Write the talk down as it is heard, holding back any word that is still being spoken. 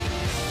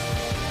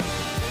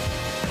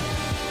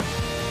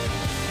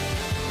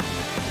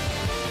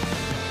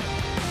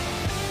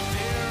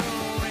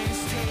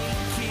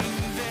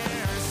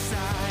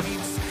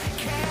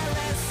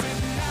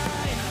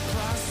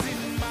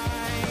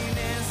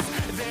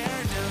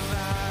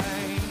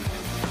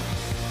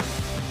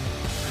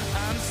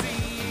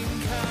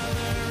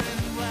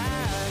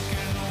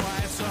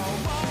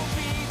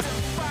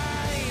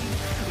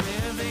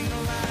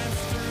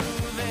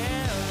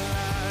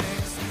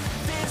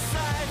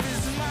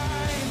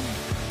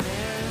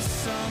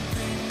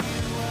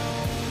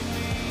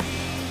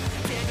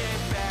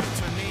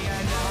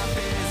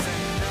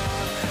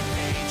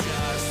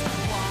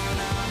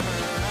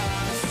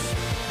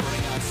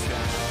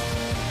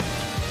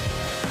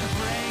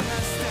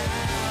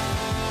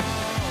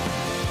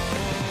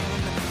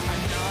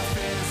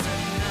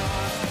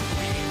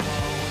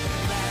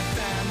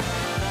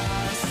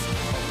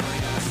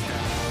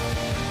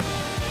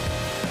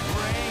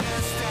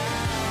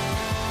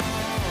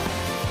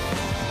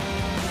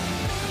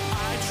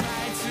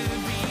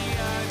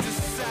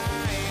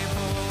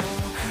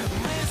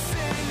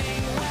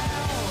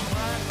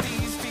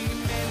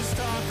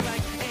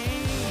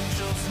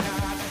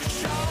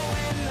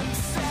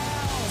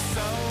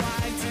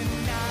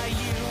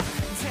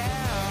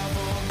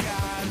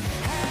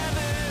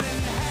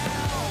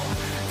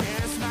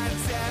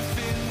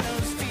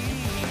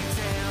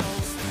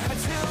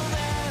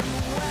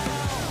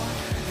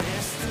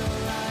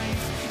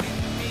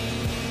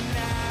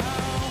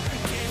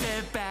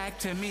back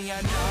to me.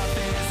 Enough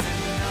is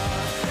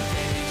enough.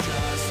 They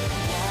just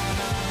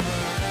wanna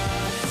hurt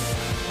us.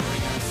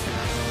 Bring us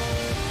down.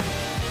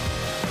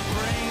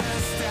 Bring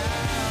us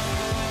down.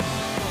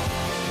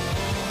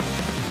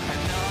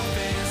 Enough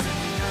is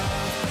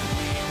enough.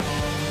 We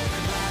won't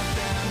let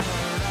them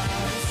hurt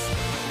us.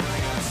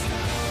 Bring us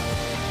down.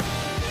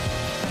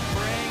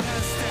 Bring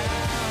us down.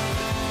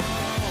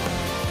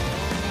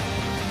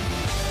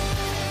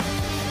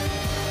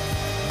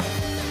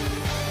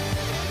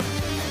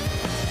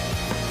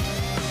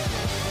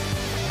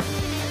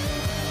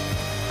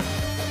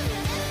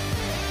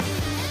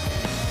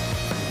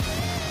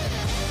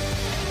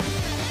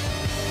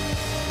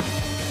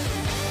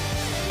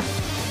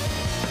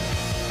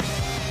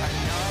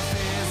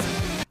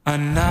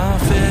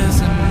 Enough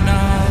is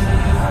enough.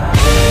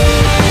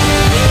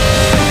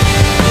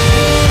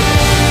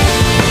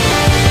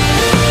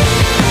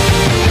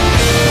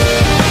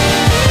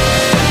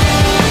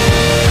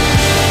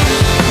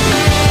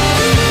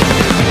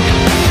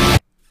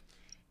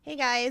 Hey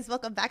guys,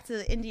 welcome back to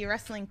the Indie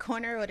Wrestling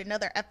Corner with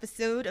another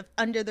episode of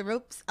Under the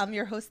Ropes. I'm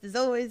your host as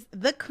always,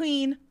 the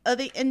queen of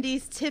the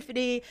indies,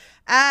 Tiffany.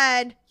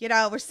 And,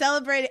 we're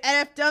celebrating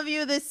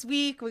NFW this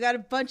week. We got a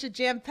bunch of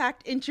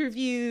jam-packed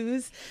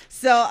interviews.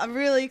 So I'm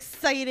really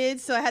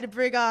excited. So I had to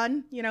bring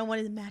on, one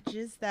of the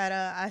matches that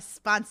I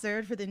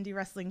sponsored for the Indie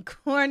Wrestling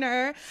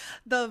Corner,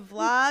 the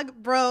Vlog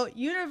Bro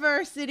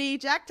University,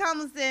 Jack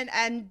Tomlinson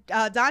and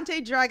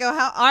Dante Drago.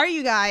 How are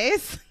you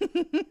guys?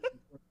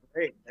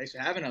 Great. Thanks for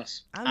having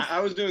us. I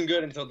was doing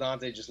good until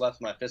Dante just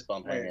left my fist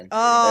bump hanging.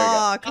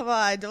 Oh, come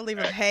on. Don't leave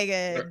him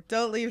hanging.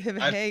 Don't leave him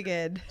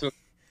hanging.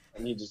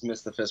 And he just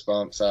missed the fist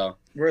bump, so.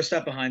 We're a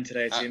step behind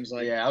today, it seems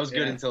like. Yeah, I was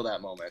good until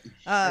that moment.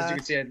 As you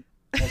can see, I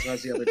also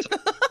has the other time.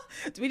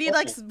 Do we need,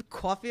 some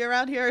coffee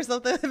around here or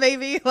something,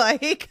 maybe?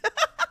 I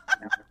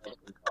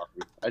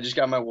just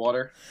got my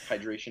water.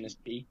 Hydration is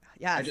key.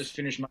 Yeah. I just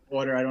finished my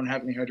water. I don't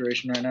have any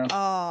hydration right now.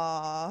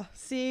 Oh,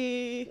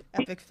 see?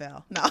 Epic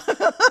fail. No.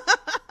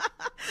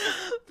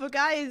 But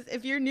guys,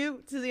 if you're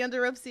new to the Under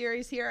Rope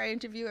series here, I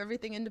interview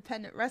everything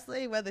independent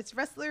wrestling, whether it's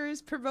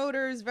wrestlers,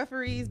 promoters,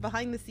 referees,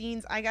 behind the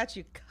scenes, I got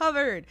you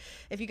covered.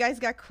 If you guys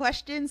got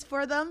questions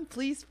for them,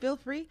 please feel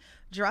free,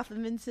 drop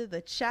them into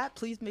the chat.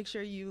 Please make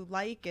sure you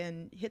like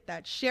and hit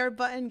that share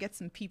button, get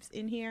some peeps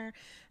in here.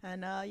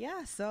 And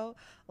so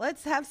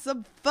let's have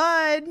some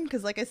fun,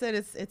 because like I said,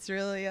 it's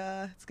really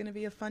it's gonna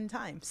be a fun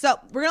time. So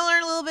we're gonna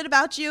learn a little bit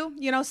about you.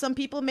 Some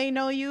people may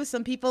know you,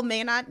 some people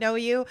may not know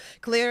you.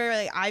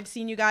 Clearly I've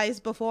seen you guys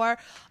before.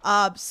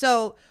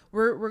 So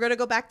we're gonna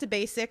go back to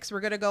basics. We're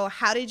gonna go,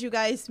 how did you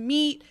guys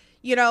meet?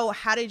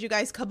 How did you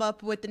guys come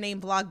up with the name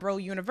Vlog Bro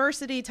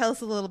University? Tell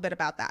us a little bit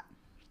about that.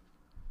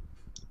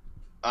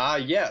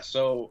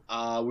 So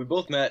we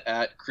both met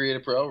at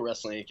Creative Pro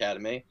Wrestling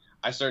Academy.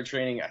 I started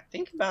training, I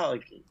think about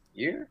a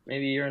year,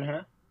 maybe a year and a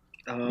half.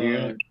 I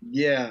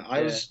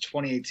was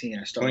 2018.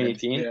 I started.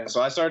 2018? Yeah.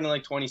 So I started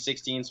in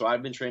 2016, so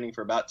I've been training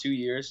for about 2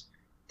 years.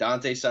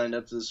 Dante signed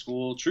up to the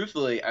school.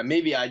 Truthfully,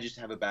 maybe I just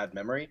have a bad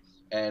memory,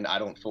 and I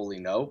don't fully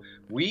know.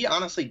 We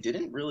honestly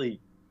didn't really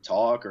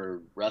talk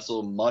or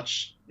wrestle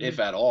much,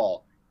 if at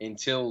all,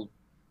 until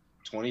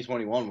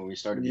 2021 when we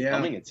started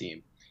becoming a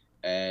team.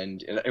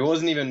 And it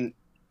wasn't even...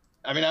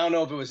 I don't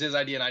know if it was his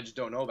idea and I just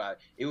don't know about it.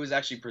 It was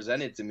actually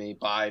presented to me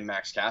by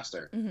Max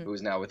Caster, who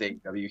is now with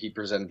AEW. He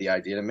presented the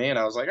idea to me, and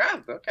I was like,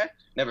 okay.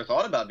 Never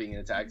thought about being in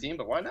a tag team,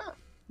 but why not?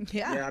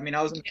 Yeah. Yeah,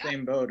 I was in the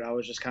same boat. I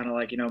was just kind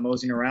of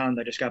moseying around.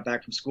 I just got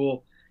back from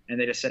school, and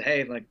they just said,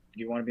 hey, do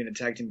you want to be in a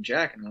tag team with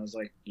Jack? And I was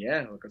like,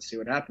 yeah, let's see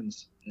what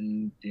happens.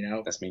 And,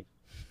 That's me.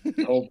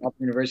 The whole Pop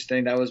University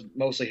thing, that was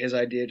mostly his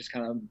idea, just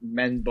kind of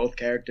mend both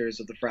characters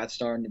of the frat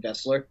star and the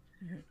wrestler.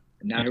 And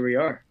now here we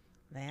are.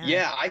 Man.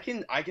 Yeah, I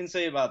can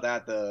say about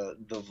that, the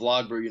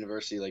Vlog Bro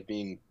University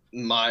being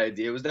my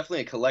idea. It was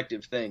definitely a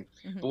collective thing.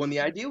 But when the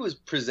idea was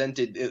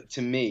presented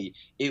to me,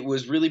 it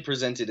was really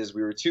presented as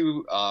we were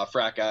two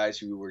frat guys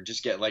who were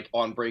just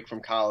on break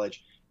from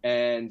college.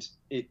 And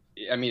it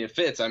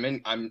fits. I'm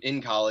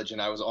in college and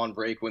I was on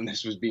break when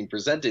this was being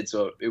presented,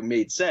 so it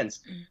made sense.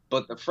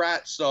 But the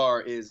frat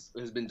star has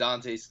been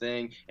Dante's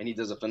thing, and he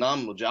does a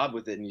phenomenal job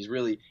with it, and he's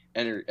really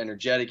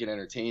energetic and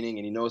entertaining,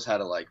 and he knows how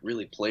to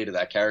really play to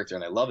that character,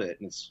 and I love it.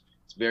 And it's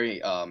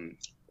very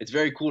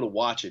cool to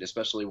watch it,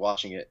 especially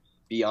watching it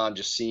beyond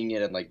just seeing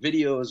it in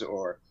videos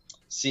or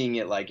seeing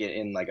it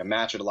in a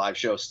match or a live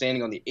show.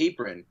 Standing on the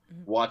apron,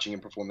 watching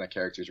him perform that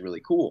character is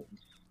really cool.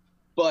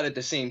 But at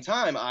the same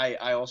time,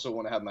 I also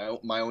want to have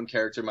my own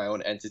character, my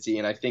own entity,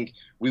 and I think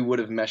we would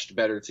have meshed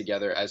better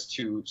together as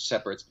two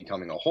separates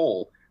becoming a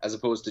whole, as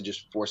opposed to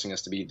just forcing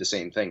us to be the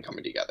same thing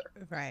coming together.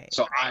 Right.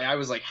 So I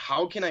was like,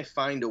 how can I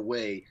find a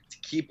way to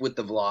keep with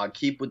the vlog,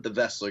 keep with the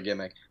Vessler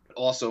gimmick, but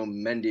also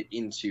mend it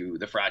into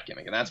the frat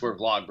gimmick? And that's where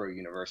Vlog Bro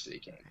University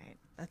came. Right.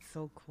 That's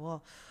so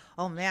cool.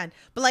 Oh, man.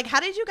 But, how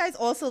did you guys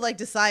also,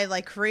 decide,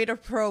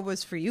 Creative Pro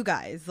was for you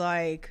guys?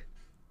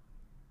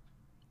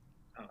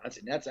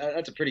 That's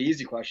a pretty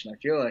easy question. I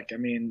feel like,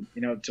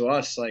 to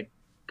us,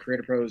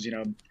 Creative Pros,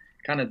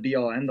 kind of be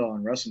all end all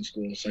in wrestling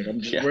schools. Like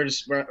Yeah.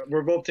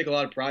 we're both take a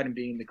lot of pride in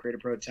being the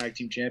Creative Pro Tag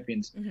Team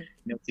Champions. Mhm. You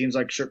know, teams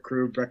like Shook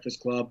Crew, Breakfast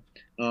Club,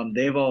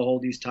 they've all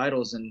hold these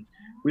titles, and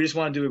we just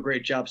want to do a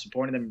great job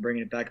supporting them and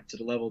bringing it back up to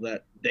the level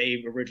that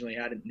they originally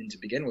had it in to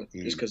begin with.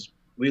 Just because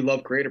we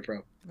love Creative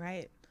Pro.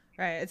 Right.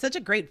 Right. It's such a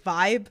great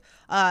vibe.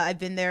 I've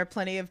been there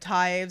plenty of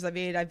times. I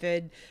mean, I've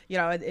been, you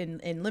know, in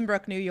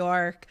Limbrook, New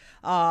York,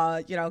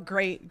 you know,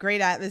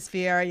 great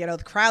atmosphere. You know,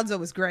 the crowd's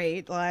always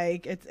great.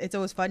 Like it's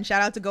always fun.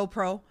 Shout out to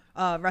GoPro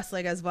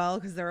Wrestling as well,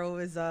 because they're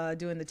always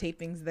doing the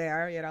tapings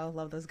there. You know,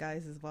 love those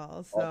guys as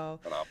well.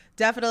 So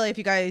definitely, if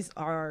you guys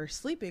are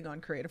sleeping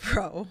on Creative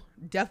Pro,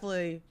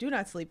 definitely do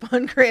not sleep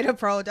on Creative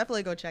Pro.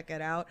 Definitely go check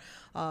it out.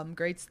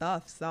 Great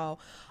stuff. So,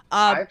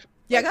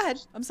 yeah, go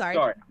ahead. I'm sorry.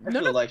 Sorry, I No,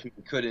 feel no. like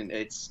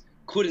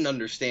couldn't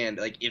understand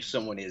like if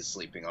someone is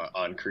sleeping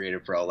on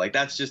Creative Pro. Like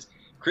that's just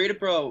Creative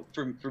Pro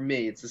for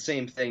me. It's the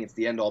same thing. It's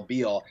the end all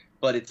be all,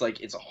 but it's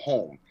like it's a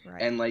home.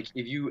 Right. And like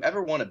if you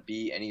ever want to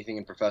be anything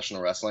in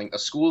professional wrestling, a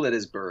school that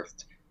has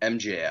birthed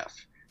MJF,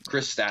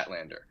 Chris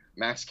Statlander,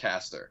 Max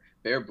Caster,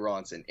 Bear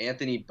Bronson,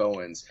 Anthony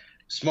Bowens,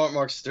 Smart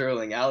Mark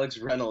Sterling, Alex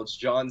Reynolds,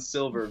 John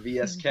Silver,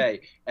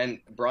 VSK, and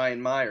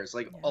Brian Myers.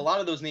 Like a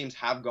lot of those names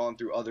have gone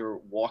through other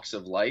walks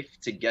of life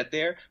to get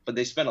there, but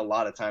they spent a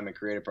lot of time in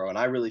Creative Pro, and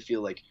I really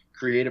feel like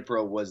Creative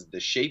Pro was the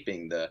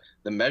shaping, the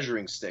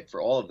measuring stick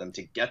for all of them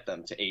to get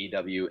them to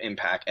AEW,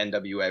 Impact,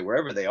 NWA,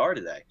 wherever they are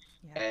today.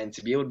 Yeah. And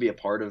to be able to be a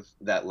part of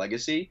that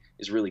legacy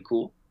is really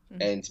cool. Mhm.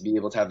 And to be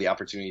able to have the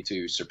opportunity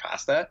to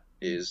surpass that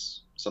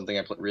is something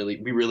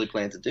we really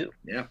plan to do.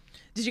 Yeah.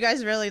 Did you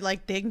guys really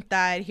like think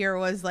that here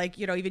was like,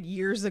 you know, even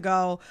years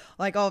ago,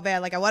 like, oh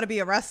man, like I want to be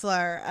a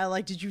wrestler?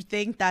 Like, did you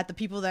think that the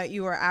people that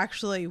you were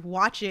actually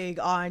watching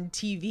on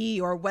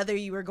TV, or whether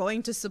you were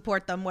going to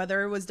support them,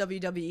 whether it was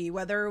WWE,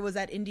 whether it was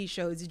at indie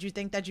shows, did you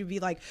think that you'd be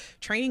like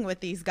training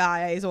with these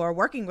guys or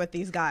working with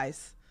these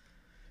guys?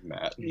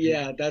 Matt.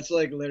 Yeah, that's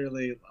like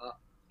literally.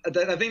 I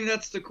think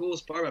that's the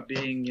coolest part about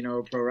being, you know,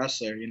 a pro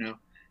wrestler. You know,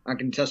 I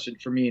can attest it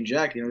for me and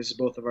Jack. You know, this is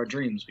both of our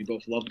dreams. We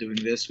both love doing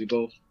this. We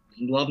both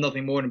love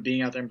nothing more than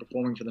being out there and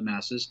performing for the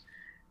masses.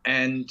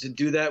 And to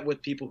do that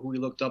with people who we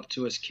looked up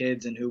to as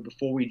kids and who,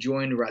 before we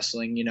joined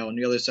wrestling, you know, on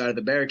the other side of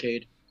the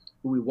barricade,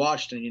 who we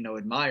watched and, you know,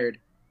 admired,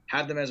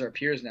 have them as our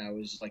peers now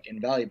is like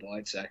invaluable,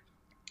 I'd say.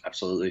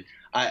 Absolutely.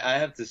 I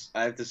have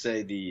to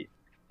say the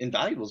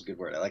invaluable is a good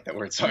word. I like that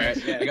word. Sorry,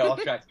 I got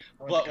off track.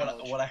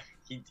 But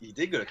he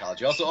did go to college.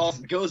 He also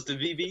goes to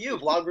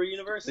VBU, Vlogbro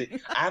University.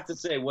 I have to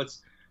say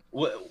what's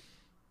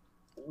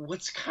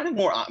kind of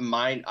more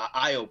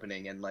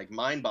eye-opening and like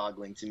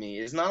mind-boggling to me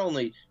is not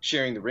only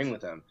sharing the ring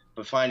with them,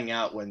 but finding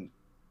out when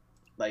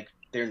like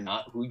they're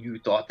not who you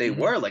thought they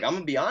were. Like I'm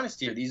gonna be honest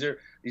here, these are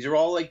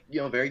all like,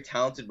 you know, very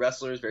talented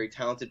wrestlers, very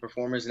talented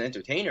performers and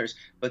entertainers.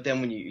 But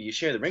then when you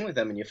share the ring with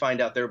them and you find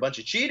out they're a bunch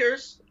of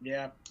cheaters,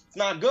 Yeah. it's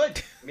not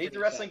good. Major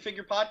Wrestling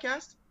Figure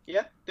Podcast.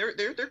 Yeah, they're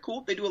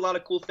cool. They do a lot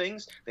of cool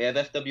things. They have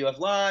FWF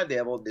Live. They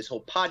have this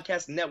whole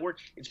podcast network.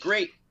 It's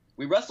great.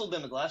 We wrestled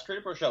them at the last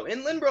Creative Pro show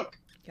in Limbrook,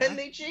 and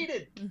they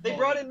cheated. They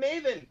brought in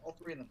Maven. All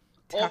three of them.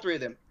 All three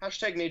of them.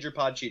 Hashtag Major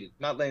Pod cheated.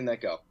 Not letting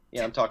that go.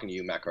 Yeah, I'm talking to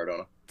you, Matt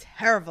Cardona.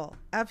 Terrible,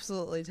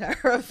 absolutely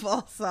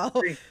terrible. So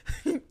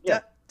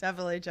Yeah.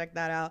 definitely check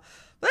that out.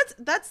 But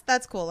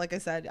that's cool. Like I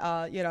said,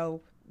 you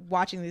know,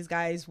 watching these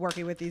guys,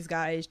 working with these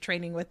guys,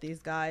 training with these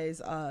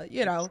guys,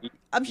 you know,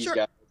 I'm These sure.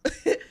 guys,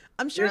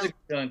 I'm sure. Here's a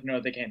feeling, no,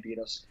 they can't beat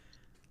us.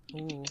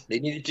 Ooh. they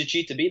needed to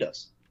cheat to beat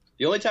us.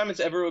 The only time it's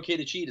ever okay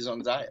to cheat is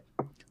on Diet.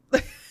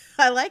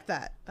 I like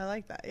that.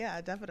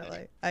 Yeah,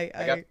 definitely. I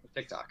got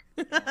TikTok.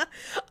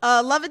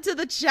 Love it to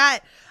the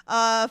chat.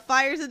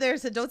 Fires in there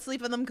said, don't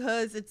sleep on them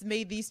because it's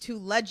made these two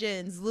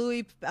legends.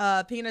 Louis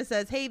Pina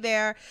says, hey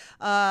there.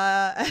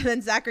 And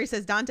then Zachary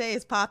says, Dante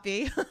is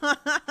Poppy.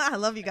 I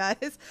love you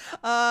guys.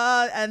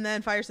 And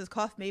then Fire says,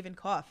 cough, Maven,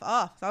 cough.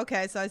 Oh,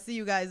 okay. So I see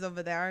you guys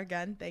over there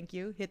again. Thank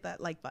you. Hit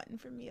that like button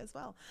for me as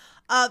well.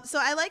 So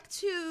I like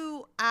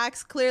to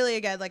ask clearly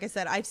again, like I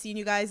said, I've seen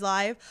you guys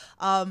live.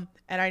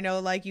 And I know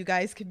like you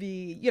guys could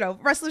be, you know,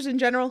 wrestlers in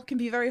general can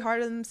be very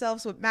hard on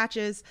themselves with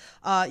matches.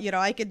 You know,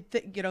 I could,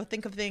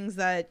 think of things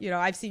that, you know,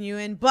 I've seen you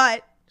in,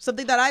 but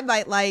something that I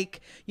might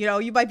like, you know,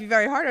 you might be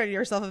very hard on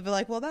yourself and be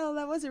like, well, no,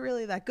 that wasn't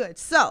really that good.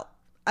 So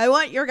I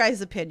want your guys'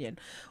 opinion.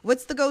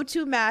 What's the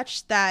go-to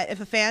match that if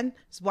a fan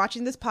is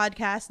watching this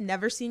podcast,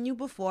 never seen you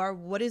before,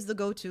 what is the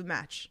go-to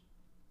match?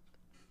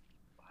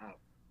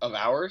 Of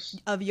ours?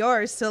 Of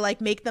yours, to like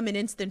make them an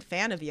instant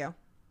fan of you.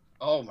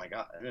 Oh my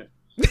God.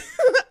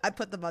 I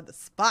put them on the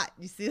spot.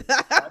 You see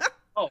that?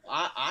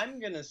 I'm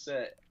going to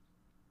say,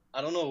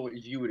 I don't know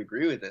if you would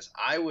agree with this.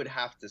 I would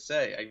have to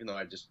say, even though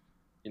I just,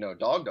 you know,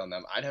 dogged on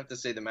them, I'd have to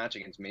say the match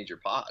against Major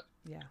Pod.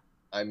 Yeah.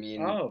 I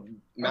mean, Oh,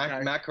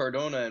 okay. Matt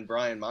Cardona and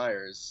Brian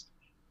Myers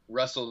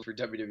wrestled for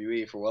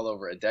WWE for well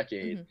over a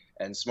decade,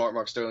 and Smart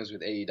Mark Sterling's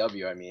with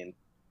AEW. I mean,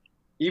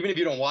 even if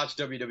you don't watch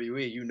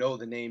WWE, you know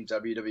the name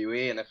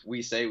WWE, and if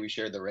we say we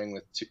shared the ring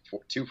with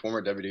two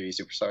former WWE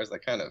superstars,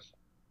 that kind of...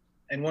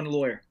 And one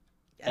lawyer.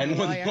 And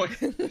one lawyer.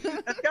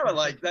 that's gotta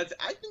like I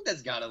think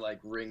that's gotta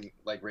like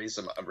turn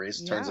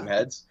some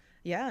heads.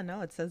 Yeah,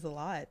 no, it says a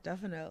lot.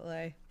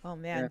 Definitely. Oh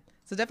man. Yeah.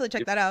 So definitely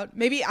check that out.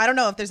 Maybe I don't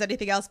know if there's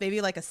anything else,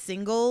 maybe like a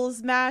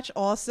singles match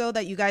also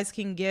that you guys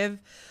can give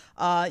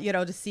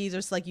to see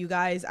just like you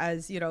guys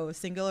as, a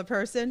singular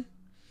person.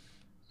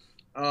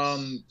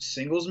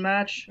 Singles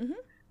match.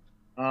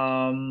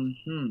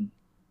 Hmm.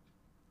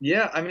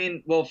 Yeah, I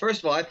mean, well, first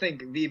of all, I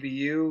think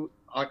VBU.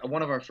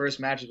 One of our first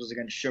matches was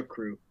against Shook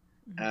Crew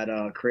at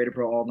Creator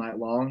Pro All Night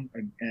Long,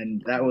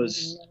 and that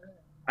was,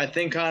 I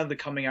think, kind of the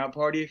coming out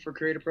party for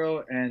Creator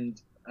Pro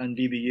and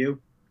VBU.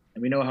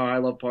 And we know how I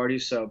love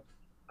parties, so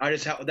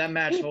that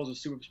match holds a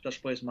super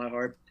special place in my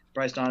heart.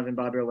 Bryce Donovan,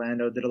 Bobby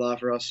Orlando did a lot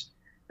for us,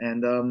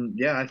 and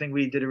yeah, I think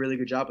we did a really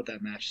good job with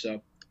that match.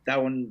 So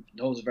that one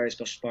holds a very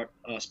special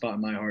spot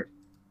in my heart.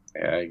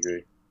 Yeah, I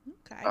agree.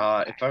 Okay.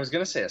 If I was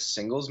gonna say a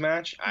singles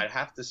match, I'd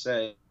have to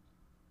say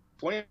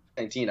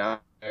 2019. I'm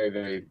very,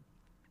 very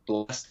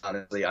blessed.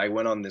 Honestly, I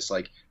went on this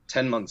like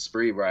 10-month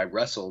spree where I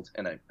wrestled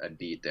and I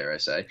beat, dare I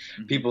say,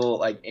 people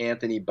like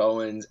Anthony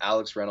Bowens,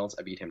 Alex Reynolds.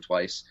 I beat him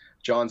twice.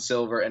 John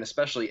Silver, and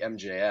especially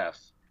MJF.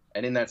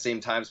 And in that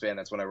same time span,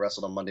 that's when I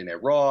wrestled on Monday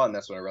Night Raw, and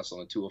that's when I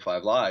wrestled on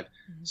 205 Live.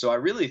 So I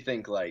really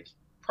think like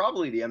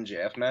probably the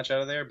MJF match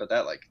out of there, but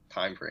that like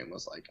time frame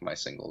was like my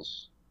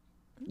singles.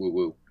 Woo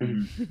woo.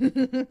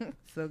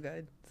 So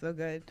good. So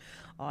good.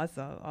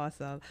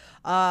 Awesome.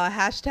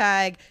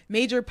 Hashtag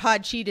Major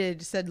Pod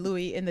cheated, said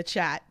Louis in the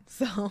chat.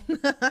 So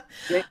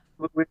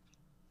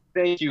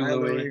Thank you, Hi,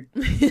 Louis.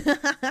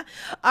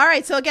 all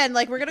right. So again,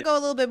 like we're going to go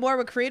a little bit more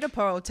with Creator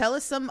Pro. Tell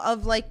us some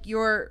of like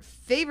your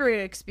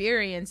favorite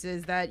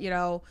experiences that,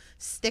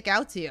 stick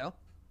out to you.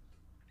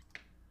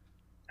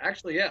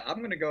 Actually, yeah,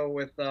 I'm gonna go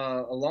with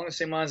along the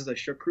same lines as the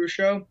Shook Crew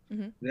show.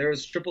 There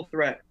was Triple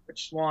Threat: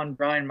 Rich Swann,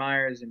 Brian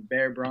Myers, and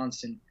Bear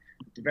Bronson.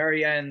 At the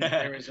very end,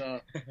 there was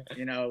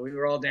we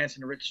were all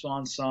dancing to Rich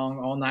Swann's song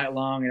all night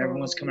long, and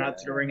everyone was coming out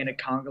to the ring in a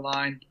conga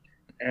line.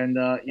 And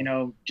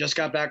just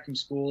got back from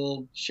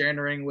school, sharing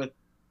the ring with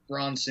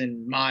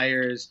Bronson,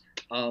 Myers,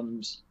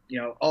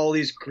 all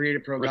these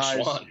Creative Pro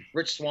guys.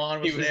 Rich Swann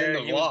was there.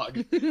 In the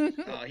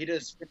vlog. He did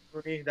a spin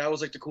for me. That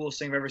was like the coolest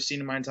thing I've ever seen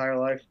in my entire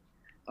life.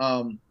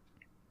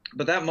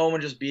 But that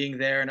moment, just being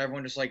there and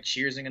everyone just like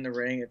cheersing in the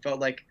ring, it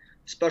felt like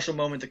a special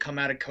moment to come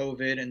out of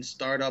COVID and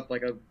start up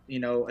like a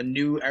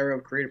new era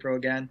of Creative Pro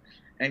again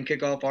and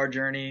kick off our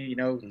journey,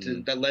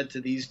 that led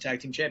to these tag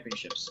team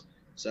championships.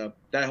 So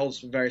that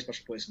holds a very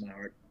special place in my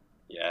heart.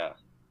 Yeah,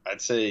 I'd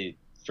say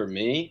for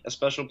me, a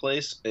special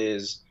place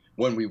is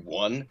when we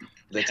won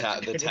the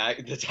tag titles. I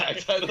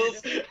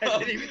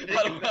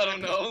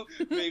don't know.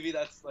 Maybe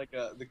that's like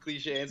the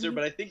cliche answer,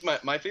 but I think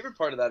my favorite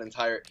part of that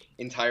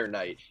entire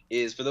night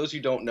is, for those who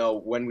don't know,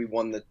 when we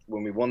won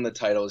the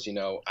titles.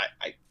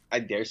 I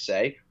dare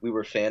say we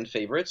were fan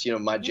favorites.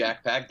 My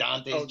Jack Pack,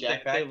 Dante's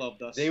Jack Pack. They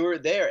loved us. They were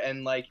there,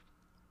 and like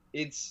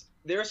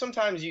there are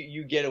sometimes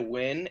you get a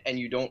win and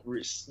you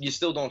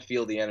still don't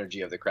feel the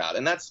energy of the crowd,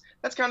 and that's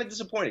kind of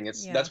disappointing.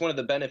 That's one of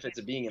the benefits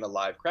of being in a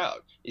live crowd,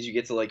 is you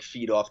get to like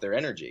feed off their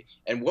energy.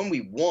 And when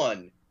we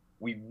won,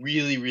 we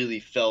really, really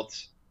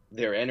felt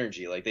their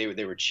energy. Like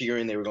they were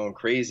cheering, they were going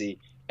crazy,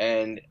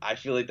 and I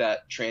feel like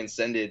that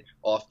transcended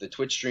off the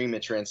Twitch stream.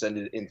 It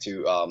transcended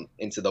into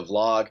the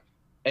vlog,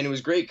 and it was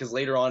great because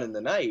later on in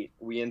the night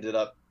we ended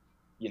up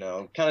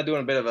kind of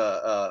doing a bit of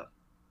a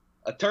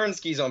turn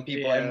skis on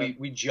people, and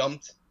we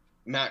jumped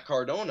Matt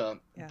Cardona.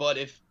 Yeah. But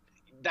if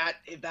that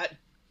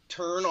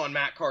turn on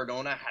Matt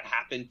Cardona had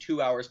happened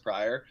 2 hours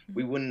prior,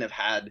 we wouldn't have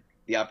had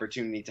the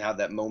opportunity to have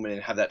that moment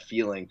and have that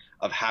feeling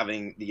of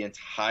having the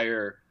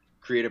entire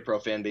Creative Pro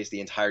fan base, the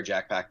entire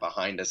Jack Pack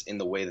behind us in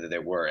the way that they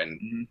were.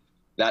 And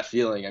that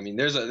feeling, I mean,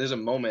 there's a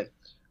moment.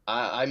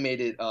 I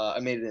made it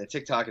in a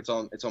TikTok. It's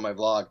on my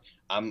vlog.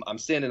 I'm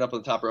standing up on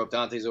the top rope.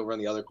 Dante's over on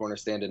the other corner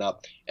standing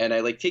up, and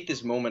I like take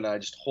this moment and I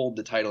just hold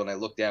the title and I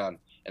look down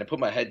and I put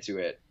my head to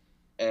it,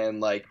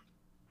 and like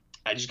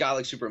I just got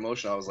like super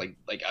emotional. I was like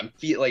I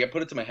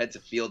put it to my head to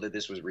feel that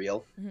this was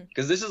real,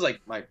 because this is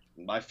like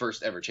my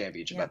first ever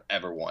championship I've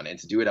ever won, and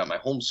to do it at my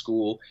home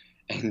school.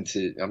 And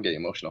I'm getting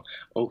emotional.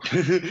 Oh.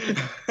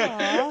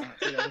 No,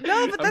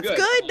 but that's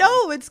good.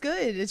 No, it's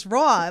good. It's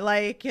raw.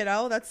 Like,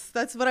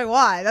 that's what I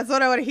want. That's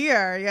what I want to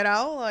hear,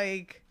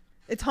 like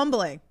it's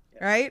humbling,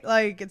 right?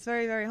 Like it's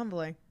very, very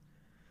humbling.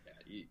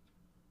 Yeah,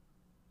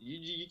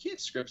 you can't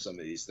script some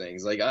of these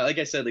things. Like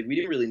I said, like we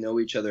didn't really know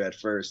each other at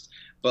first,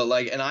 but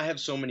like, and I have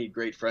so many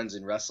great friends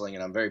in wrestling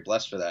and I'm very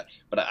blessed for that.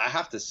 But I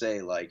have to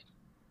say, like,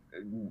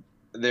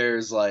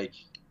 there's like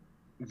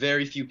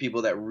very few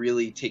people that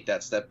really take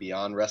that step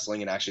beyond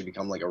wrestling and actually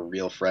become like a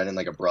real friend and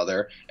like a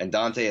brother. And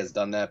Dante has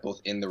done that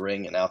both in the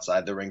ring and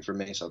outside the ring for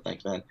me. So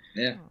thanks, man.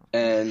 Yeah.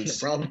 And No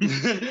problem.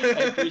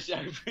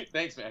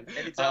 thanks, man.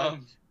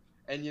 Anytime.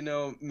 And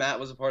Matt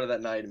was a part of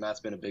that night, and Matt's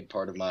been a big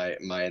part of my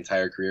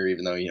entire career,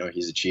 even though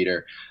he's a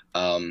cheater.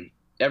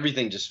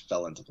 Everything just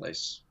fell into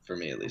place for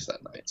me, at least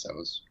that night. So it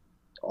was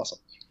awesome.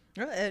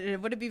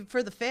 It wouldn't be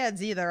for the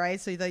fans either, right?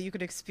 So that you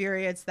could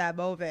experience that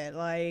moment,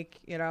 like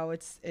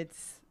it's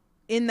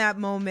in that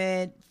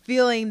moment,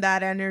 feeling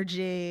that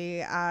energy.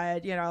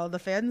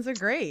 The fans are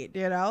great,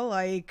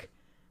 like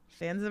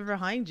fans are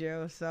behind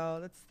you.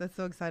 So that's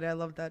so exciting. I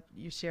love that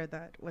you shared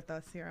that with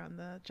us here on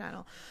the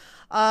channel.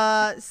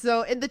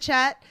 So in the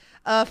chat,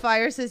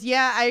 Fire says,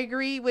 yeah, I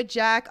agree with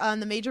Jack on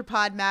the Major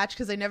Pod match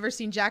because I never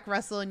seen Jack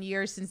wrestle in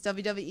years since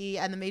WWE,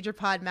 and the Major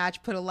Pod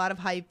match put a lot of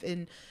hype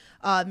in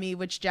me,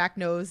 which Jack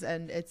knows,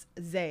 and it's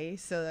Zay,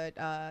 so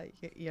that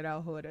you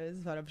know who it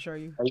is, but I'm sure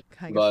you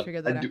kind of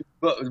figured that out.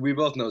 But we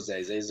both know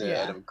Zay. Zay's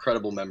Yeah. an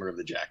incredible member of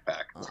the Jack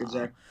Pack. Good,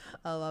 Zach.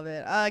 I love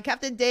it.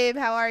 Captain Dave,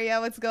 how are you?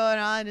 What's going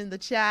on in the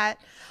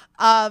chat?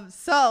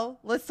 So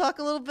let's talk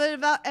a little bit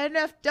about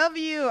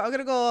NFW. I'm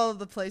gonna go all over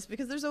the place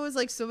because there's always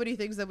like so many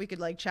things that we could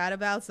like chat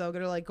about. So I'm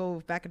gonna like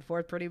go back and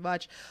forth pretty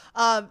much.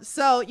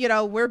 So you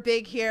know, we're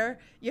big here,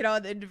 you know,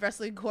 in the Indie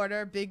Wrestling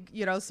Corner, big,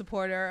 you know,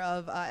 supporter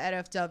of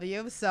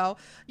NFW. So,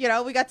 you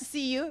know, we got to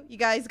see you. You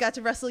guys got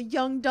to wrestle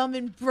Young, Dumb,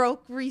 and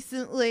Broke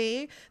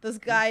recently. Those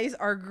guys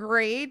are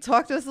great.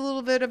 Talk to us a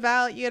little bit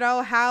about, you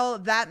know, how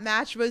that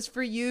match was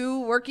for you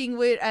working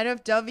with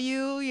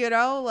NFW, you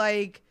know,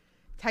 like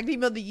tag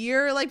team of the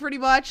year, like pretty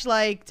much,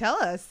 like tell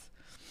us.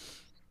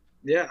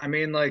 Yeah, I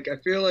mean, like, I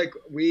feel like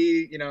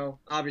we, you know,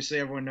 obviously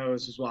everyone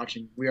knows who's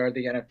watching. We are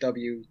the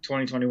NFW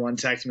 2021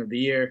 Tag Team of the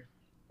Year.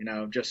 You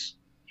know, just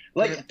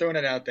Like, throwing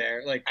it out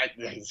there. Like,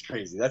 it's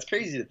crazy. That's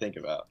crazy to think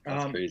about.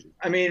 That's crazy.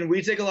 I mean,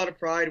 we take a lot of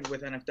pride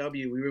with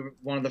NFW. We were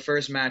one of the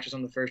first matches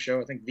on the first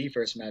show. I think the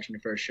first match on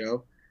the first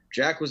show.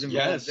 Jack was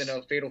involved in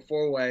a fatal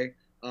four-way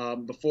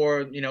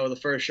before, you know, the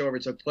first show ever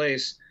took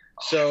place.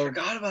 So I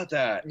forgot about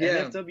that.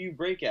 Yeah. NFW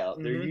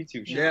Breakout, their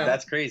YouTube show. Yeah.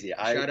 That's crazy.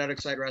 shout out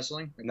Excite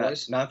Wrestling. Not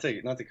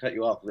to cut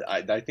you off.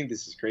 I think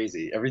this is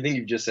crazy. Everything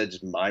you just said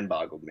just mind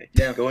boggled me.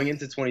 Yeah. Going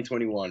into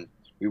 2021,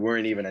 we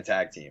weren't even a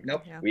tag team.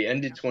 Nope. Yeah. We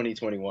ended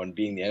 2021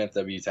 being the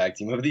NFW Tag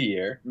Team of the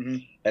Year,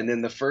 and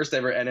then the first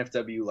ever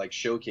NFW like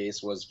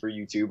showcase was for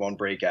YouTube on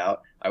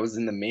Breakout. I was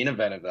in the main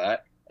event of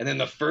that, and then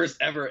the first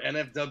ever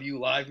NFW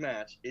live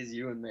match is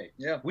you and me.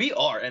 Yeah. We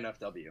are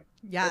NFW.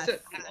 Yes. That's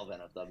it. I love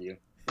NFW.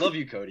 Love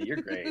you, Cody.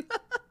 You're great.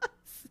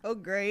 So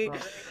great.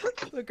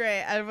 So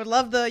great. I would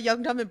love the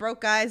Young, Dumb, and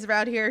Broke guys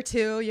around here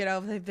too. You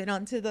know, they've been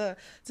onto the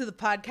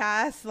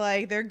podcast.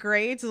 Like, they're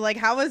great. So like,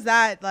 how was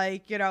that?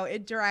 Like, you know,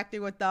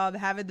 interacting with them,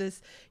 having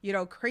this, you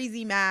know,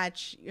 crazy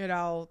match, you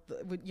know,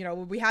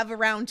 would we have a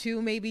round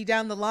two maybe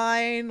down the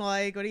line?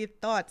 Like, what are your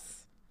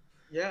thoughts?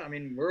 Yeah, I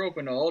mean, we're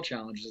open to all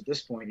challenges at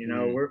this point. You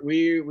know,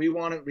 we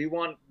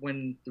want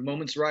when the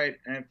moment's right,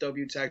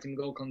 NFW Tag Team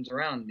Gold comes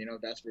around. You know,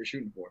 that's what we're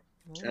shooting for.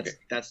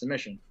 That's the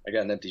mission. I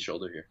got an empty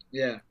shoulder here.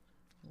 Yeah.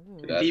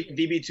 Ooh.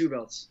 VB2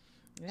 belts.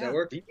 Does that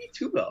work?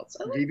 VB2 belts.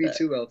 I like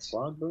VB2 belts.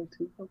 Blonde belt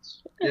 2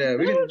 belts. Yeah,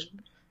 we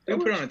can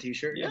put it on a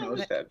t-shirt. Yeah, I You know.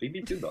 like that.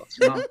 VB2 belts.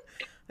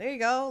 There you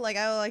go. Like,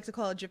 I would like to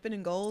call it dripping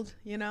in gold.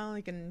 You know,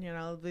 you can, you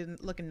know, be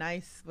looking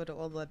nice with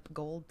all the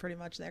gold pretty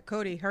much there.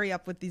 Cody, hurry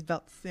up with these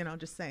belts. You know,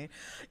 just saying.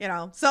 You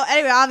know. So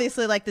anyway,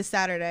 obviously, like this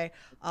Saturday,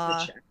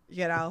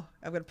 you know,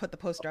 I'm gonna put the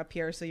poster up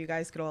here so you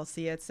guys could all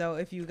see it. So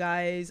if you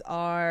guys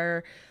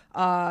are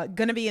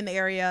gonna be in the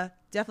area,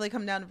 definitely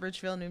come down to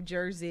Bridgeville, New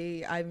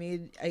Jersey. I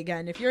mean,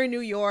 again, if you're in New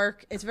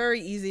York, it's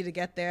very easy to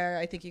get there.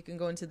 I think you can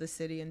go into the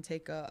city and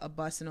take a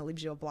bus, and it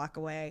leaves you a block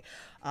away.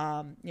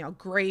 You know,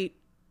 great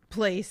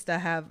place to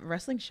have a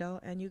wrestling show,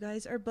 and you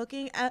guys are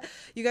wrestling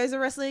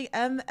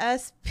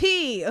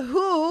MSP,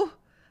 who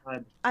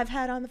I've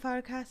had on the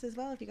podcast as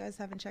well, if you guys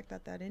haven't checked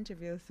out that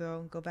interview.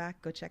 So go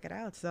check it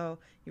out. So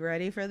you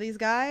ready for these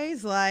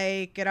guys?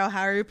 Like, you know,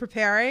 how are you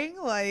preparing?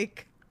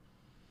 Like,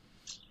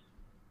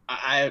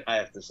 I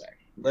have to say,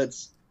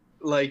 let's,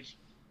 like,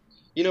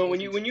 you know,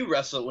 when you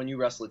wrestle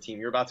a team,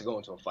 you're about to go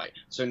into a fight.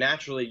 So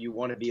naturally, you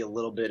want to be a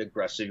little bit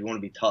aggressive. You want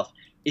to be tough.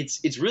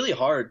 It's really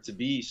hard to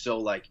be so,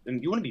 like,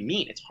 and you want to be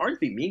mean. It's hard to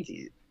be mean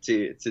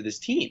to this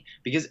team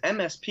because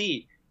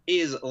MSP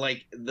is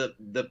like the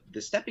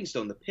stepping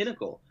stone, the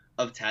pinnacle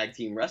of tag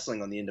team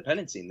wrestling on the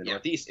independent scene, the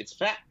Northeast. It's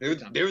fact. They're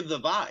the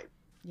vibe.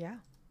 yeah.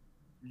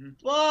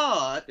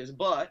 But there's a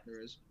but.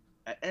 There is.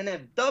 At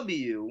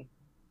NFW,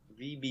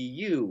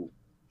 VBU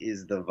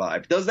is the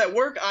vibe. Does that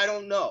work? I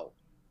don't know.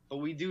 But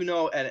we do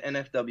know at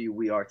NFW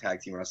we are tag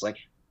team wrestling.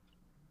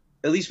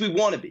 At least we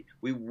want to be.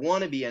 We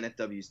want to be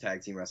NFW's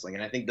tag team wrestling.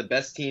 And I think the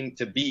best team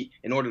to beat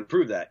in order to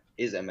prove that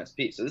is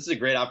MSP. So this is a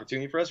great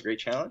opportunity for us, a great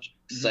challenge.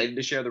 Excited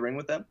to share the ring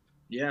with them.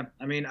 Yeah,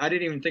 I mean, I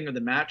didn't even think of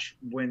the match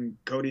when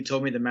Cody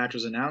told me the match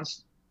was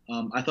announced.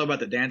 I thought about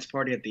the dance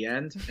party at the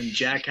end, and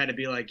Jack had to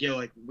be like, "Yo,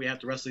 like we have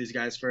to wrestle these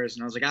guys first,"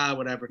 and I was like,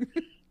 whatever.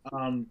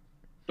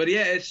 But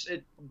yeah,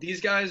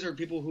 these guys are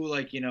people who,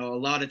 like, you know, a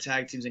lot of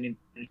tag teams they need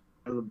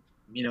to,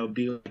 you know,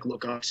 be like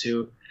look up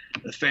to.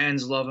 The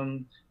fans love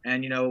them,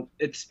 and you know,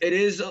 it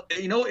is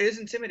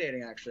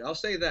intimidating. Actually, I'll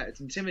say that it's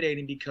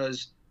intimidating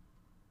because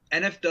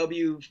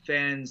NFW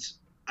fans,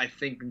 I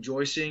think,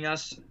 enjoy seeing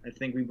us. I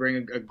think we bring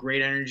a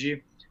great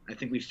energy. I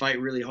think we fight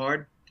really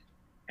hard.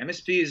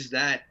 MSP is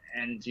that,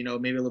 and you know,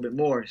 maybe a little bit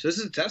more. So this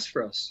is a test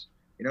for us.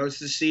 You know, it's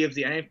to see if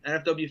the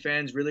NFW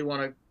fans really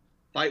want to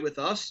fight with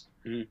us,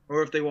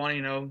 or if they want to,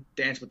 you know,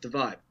 dance with the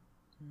vibe.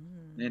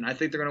 And I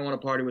think they're going to want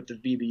to party with the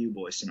VBU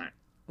boys tonight.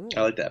 Ooh,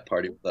 I like that.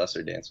 Party with us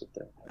or dance with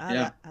them.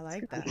 I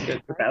like that. It's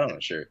good. Put that on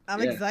a shirt.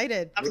 I'm Yeah.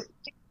 excited.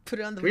 Put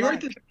it on the Can we write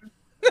vlog.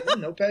 this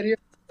notepad here?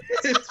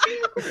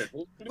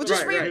 We'll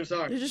just Right,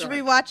 sorry, You just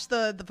sorry. rewatch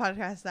the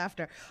podcast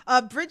after.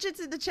 Bridget's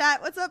in the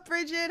chat. What's up,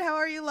 Bridget? How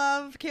are you,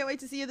 love? Can't wait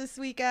to see you this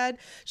weekend.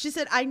 She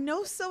said, I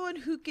know someone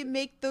who can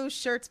make those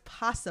shirts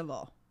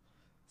possible.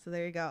 So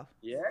there you go.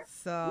 Yeah.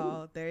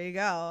 So there you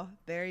go.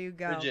 There you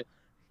go. Bridget,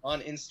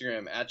 on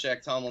Instagram at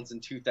Jack Tomlinson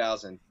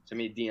 2000. To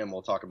me, DM.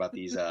 We'll talk about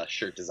these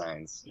shirt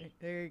designs.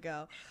 There you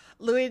go.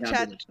 Louis in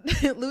Yeah,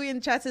 chat. Louis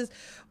in chat says,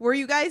 "Were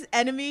you guys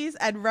enemies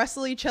and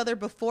wrestle each other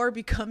before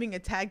becoming a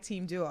tag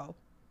team duo?"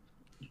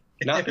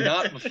 Not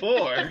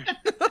before.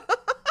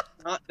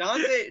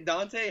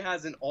 Dante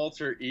has an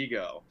alter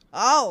ego.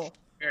 Oh,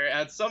 Where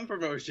at some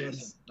promotions,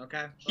 Listen,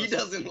 okay? he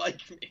doesn't like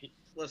me.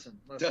 Listen.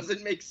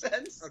 Doesn't make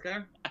sense. Okay?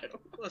 I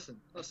don't.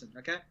 Listen,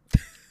 okay?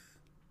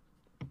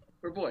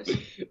 We're boys.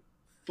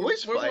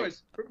 Boys We're fight.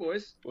 boys. We're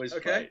boys. Boys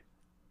okay? fight.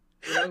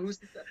 You know who's?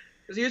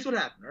 Because here's what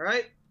happened. All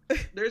right.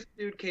 There's a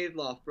dude, Cade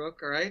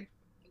Lothbrook. All right.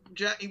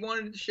 Jack, he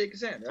wanted to shake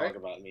his hand. Right. Talk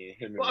about me.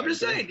 Well, I'm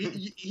just saying.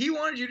 He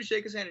wanted you to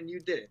shake his hand and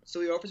you didn't.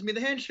 So he offers me the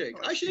handshake.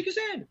 I shake his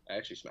hand. I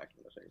actually smacked him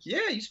in the face.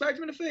 Yeah, you smacked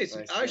him in the face.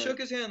 Nice, I yeah. shook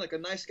his hand like a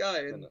nice guy,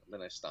 and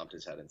Then I stomped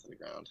his head into the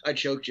ground. I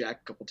choked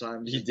Jack a couple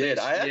times. He did.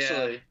 I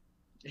actually.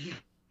 Yeah.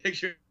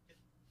 Picture.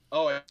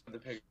 Oh, I have the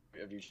picture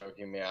of you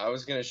choking me. I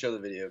was gonna show the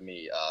video of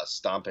me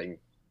stomping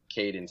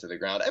Cade into the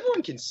ground.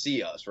 Everyone can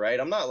see us, right?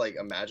 I'm not like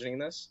imagining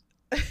this.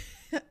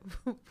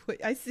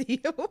 I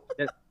see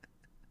you.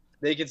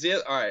 They can see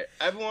it. All right,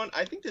 everyone.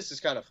 I think this is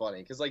kind of funny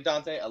because, like,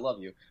 Dante, I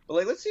love you, but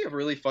like, let's see a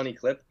really funny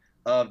clip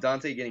of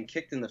Dante getting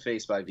kicked in the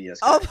face by VS.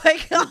 Oh my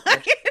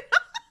god.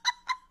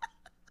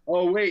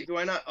 Oh wait, do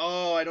I not?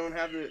 Oh, I don't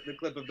have the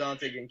clip of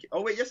Dante getting.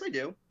 Oh wait, yes I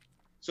do.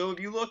 So if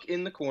you look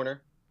in the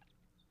corner,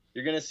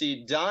 you're gonna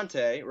see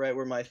Dante right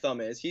where my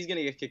thumb is. He's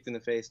gonna get kicked in the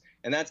face,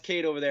 and that's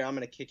Cade over there. I'm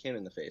gonna kick him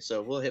in the face.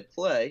 So we'll hit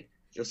play.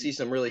 You'll see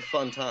some really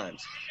fun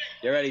times.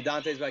 Get ready.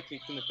 Dante's about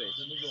kicked in the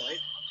face.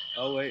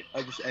 Oh wait,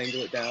 I'll just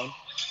angle it down.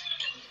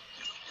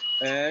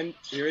 And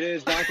here it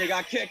is. Dante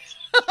got kicked.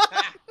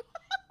 Yep,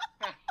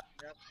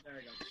 there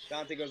we go.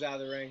 Dante goes out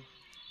of the ring.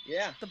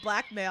 Yeah. The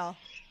blackmail.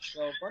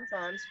 So fun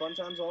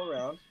times all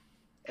around.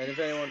 And if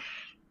anyone,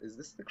 is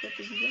this the clip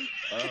this is in?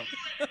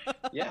 Oh,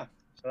 yeah.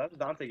 So that's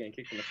Dante getting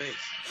kicked in the face.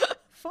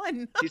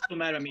 Fun. He's still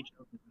mad at me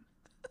choking.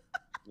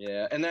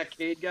 Yeah, and that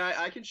Cade guy,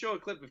 I can show a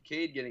clip of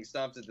Cade getting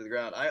stomped into the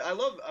ground. I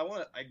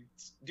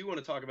do want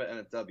to talk about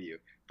NFW,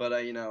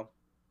 but you know,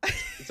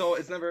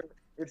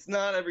 it's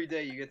not every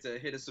day you get to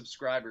hit a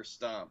subscriber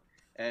stomp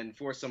and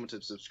force someone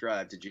to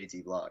subscribe to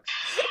JT Vlogs.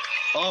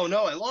 Oh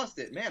no, I lost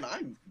it, man.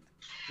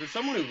 For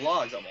someone who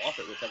vlogs, I'm off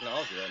it with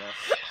technology right now.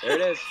 There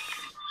it is.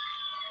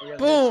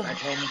 Boom. I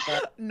told him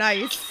that.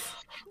 Nice.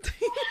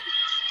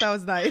 That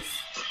was nice.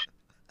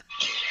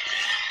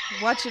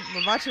 We're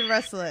watching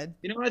wrestling.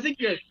 You know what? I think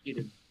you guys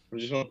cheated. I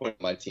just want to point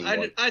out my team.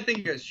 I think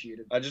you guys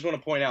cheated. I just want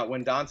to point out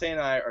when Dante and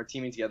I are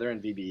teaming together in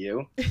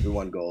VBU, we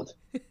won gold.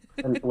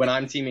 And when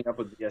I'm teaming up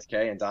with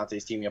BSK and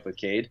Dante's teaming up with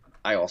Cade,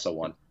 I also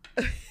won.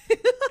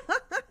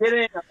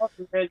 Kidding. I love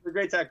you, man. You're a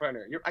great tag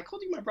partner. I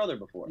called you my brother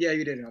before. Yeah,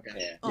 you did. Okay.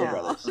 Yeah, Aw. we're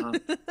brothers.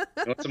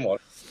 You want some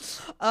water?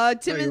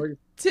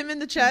 Tim in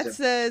the chat Tim.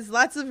 says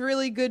lots of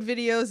really good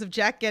videos of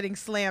Jack getting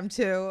slammed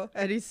too,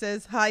 and he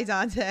says, "Hi,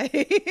 Dante."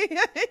 He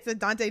said,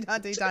 "Dante."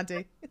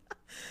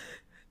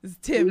 It's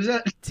Tim. Who's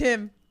that?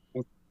 Tim.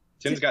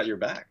 Tim's got your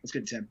back. That's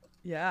good, Tim.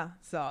 Yeah.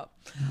 So,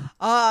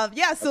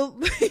 so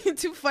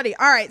too funny.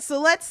 All right.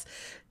 So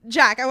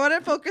Jack, I want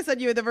to focus on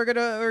you, and then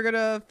we're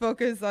gonna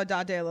focus on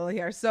Dante a little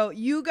here. So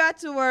you got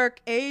to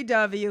work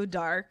AEW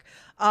Dark.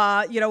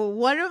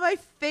 One of my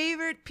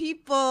favorite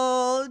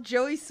people,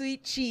 Joey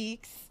Sweet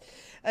Cheeks,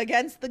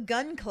 against the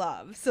Gun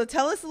Club. So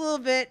tell us a little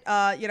bit.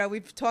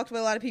 We've talked with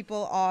a lot of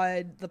people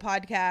on the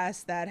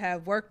podcast that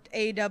have worked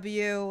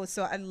AEW.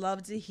 So I'd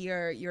love to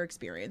hear your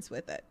experience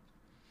with it.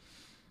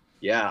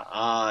 Yeah,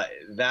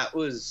 that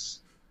was.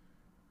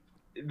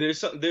 There's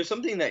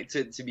something that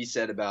to be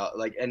said about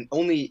like, and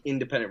only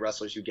independent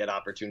wrestlers who get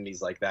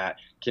opportunities like that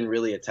can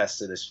really attest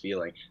to this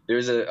feeling.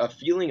 There's a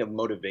feeling of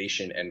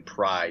motivation and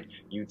pride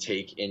you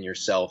take in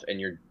yourself and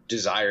your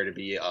desire to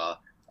be a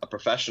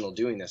professional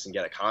doing this and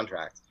get a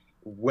contract.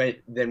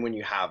 When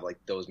you have like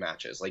those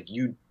matches, like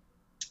I'm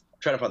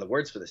trying to find the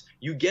words for this,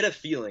 you get a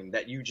feeling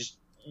that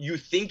you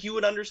think you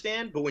would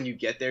understand, but when you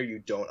get there, you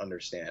don't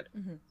understand.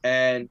 Mm-hmm.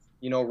 And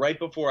right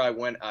before I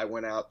went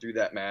out through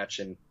that match,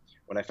 and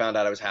when I found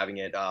out I was having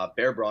it,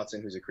 Bear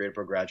Bronson, who's a Creative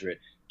Pro graduate,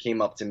 came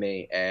up to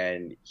me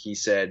and he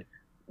said,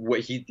 oh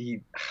my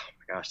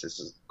gosh, this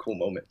is a cool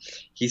moment.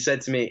 He said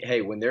to me,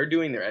 hey, when they're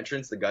doing their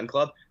entrance, the Gun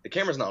Club, the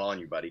camera's not on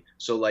you, buddy.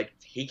 So like,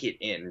 take it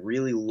in,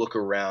 really look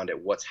around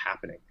at what's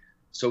happening.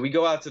 So we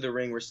go out to the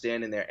ring, we're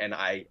standing there, and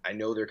I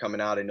know they're coming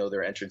out. I know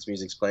their entrance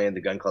music's playing,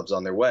 the Gun Club's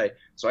on their way.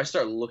 So I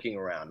start looking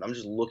around. I'm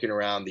just looking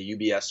around the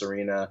UBS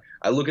arena.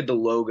 I look at the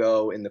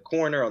logo in the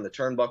corner on the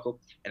turnbuckle,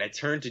 and I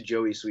turn to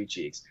Joey Sweet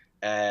Cheeks.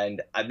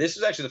 And this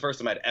was actually the first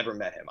time I'd ever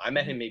met him. I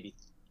met him maybe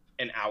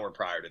an hour hour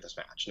prior to this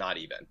match, not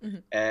even.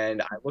 Mhm.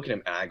 And I look at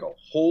him and I go,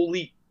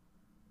 holy,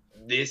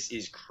 this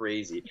is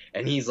crazy.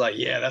 And he's like,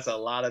 yeah, that's a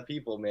lot of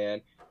people,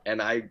 man.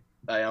 And I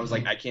was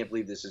like, I can't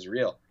believe this is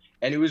real.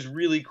 And it was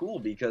really cool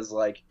because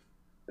like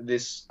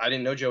this, I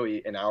didn't know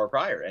Joey an hour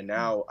prior, and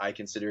now I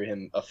consider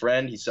him a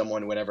friend. He's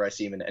someone whenever I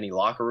see him in any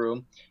locker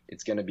room,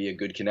 it's going to be a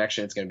good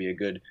connection. It's going to be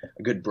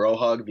a good bro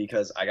hug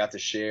because I got to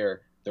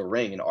share the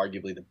ring in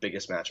arguably the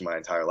biggest match of my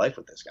entire life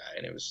with this guy.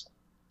 And it was,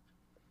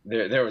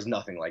 there was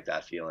nothing like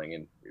that feeling.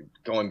 And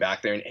going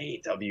back there in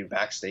AEW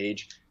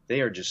backstage,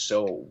 they are just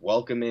so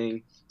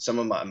welcoming. Some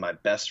of my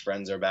best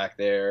friends are back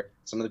there.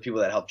 Some of the people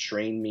that helped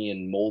train me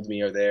and mold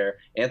me are there.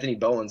 Anthony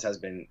Bowens has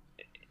been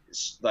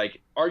like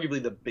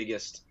arguably the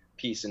biggest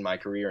piece in my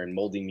career in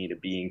molding me to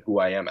being who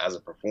I am as a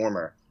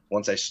performer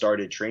once I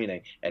started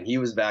training. And he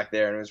was back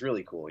there and it was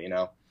really cool, you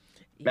know.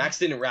 Max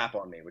didn't rap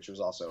on me, which was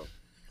also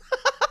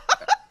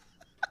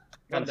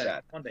kind of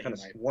sad. One day, Kind of,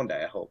 he might. one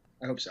day, I hope.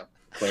 I hope so.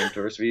 Acclaimed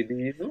versus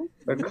VBU.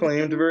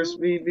 Acclaimed versus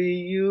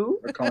VBU.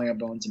 We're calling up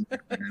Bones and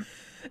right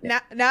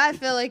now. Now I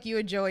feel like you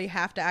and Joey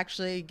have to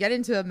actually get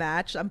into a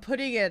match. I'm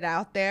putting it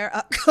out there.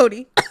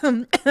 Cody,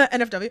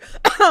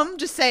 NFW,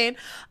 just saying.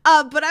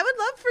 But I would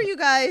love for you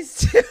guys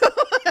to...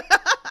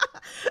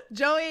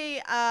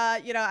 Joey,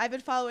 I've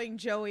been following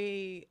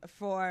Joey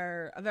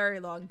for a very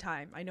long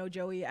time. I know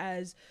Joey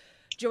as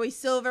Joey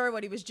Silver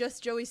when he was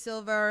just Joey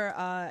Silver.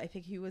 I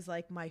think he was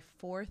like my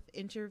 4th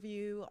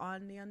interview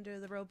on the Under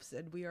the Ropes,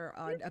 and we are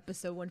on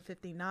episode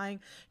 159.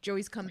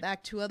 Joey's come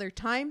back 2 other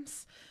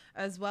times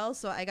as well,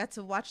 so I got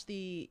to watch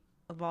the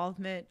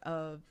involvement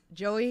of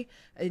Joey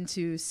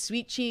into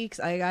Sweet Cheeks.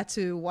 I got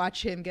to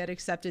watch him get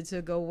accepted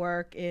to go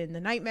work in the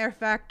Nightmare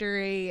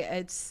Factory.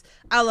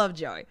 I love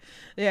Joey,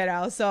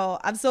 so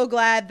I'm so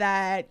glad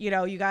that,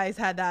 you guys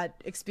had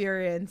that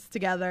experience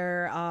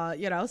together,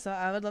 so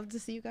I would love to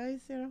see you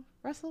guys,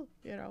 wrestle,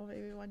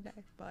 maybe one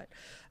day, but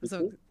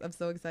I'm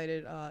so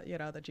excited,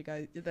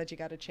 that you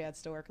got a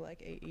chance to work like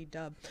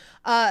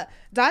AEW.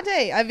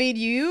 Dante, I mean,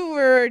 you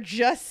were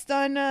just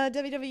on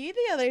WWE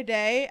the other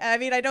day. I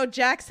mean, I know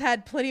Jax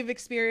had plenty of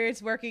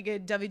experience working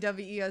in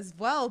WWE as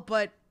well,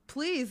 but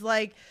please,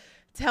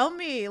 tell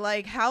me,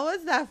 how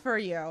was that for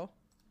you?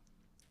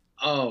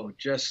 Oh,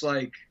 just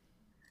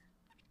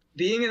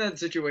being in that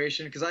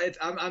situation, because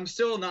I'm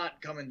still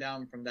not coming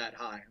down from that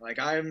high.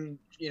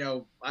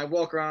 I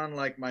walk around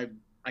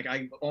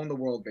I own the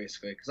world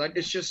basically, because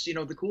it's just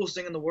the coolest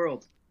thing in the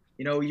world.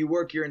 You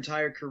work your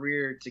entire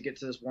career to get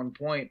to this one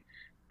point,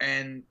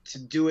 and to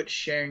do it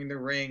sharing the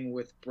ring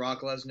with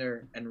Brock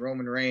Lesnar and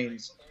Roman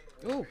Reigns.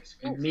 Ooh.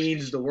 It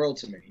means the world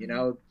to me.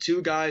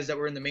 2 guys that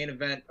were in the main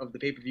event of the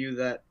pay-per-view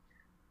that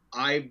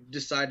I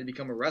decided to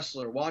become a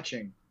wrestler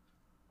watching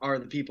are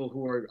the people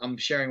who I'm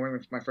sharing ring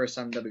with for my first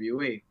time in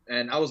WWE.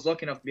 And I was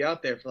lucky enough to be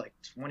out there for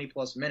 20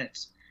 plus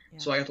minutes. Yeah.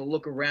 So I got to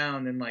look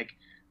around and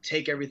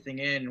take everything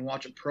in and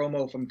watch a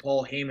promo from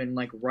Paul Heyman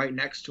right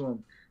next to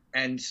him.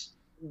 And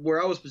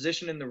where I was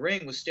positioned in the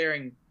ring was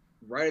staring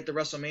right at the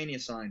WrestleMania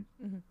sign.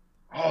 Mm-hmm.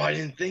 Oh, I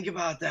didn't think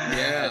about that.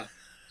 Yeah.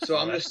 So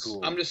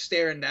Cool. I'm just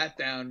staring that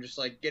down, just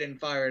getting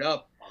fired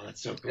up. Oh,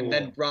 that's so cool. And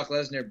then Brock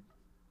Lesnar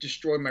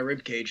destroyed my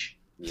rib cage.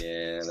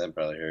 Yeah, that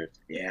probably hurt.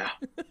 Yeah.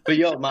 But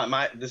yo,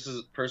 my this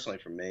is personally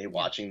for me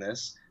watching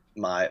this.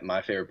 My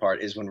favorite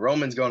part is when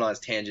Roman's going on his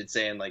tangent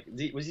saying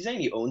was he saying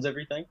he owns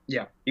everything?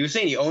 Yeah. He was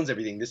saying he owns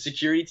everything. The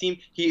security team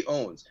he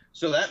owns.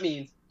 So that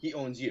means he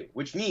owns you,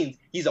 which means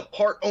he's a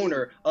part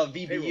owner of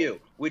VBU, Payroll.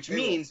 which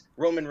means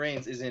Roman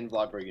Reigns is in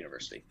Vlogberg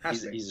University.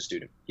 Has to be. He's a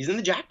student. He's in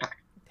the Jack Pack.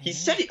 He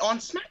said it on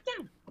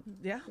SmackDown.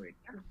 Yeah.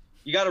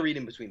 You got to read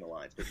in between the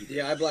lines, but he did.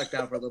 Yeah, I blacked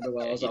out for a little bit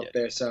while I was He up did.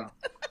 there, so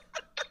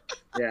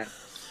yeah.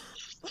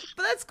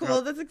 But that's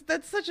cool.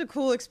 That's such a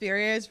cool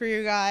experience for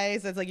you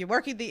guys. It's you're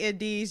working the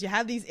indies, you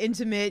have these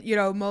intimate,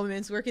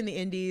 moments working the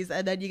indies,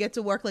 and then you get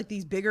to work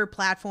these bigger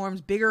platforms,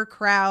 bigger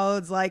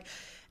crowds.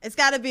 It's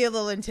got to be a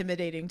little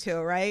intimidating too,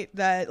 right?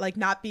 That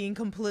not being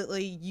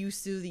completely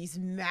used to these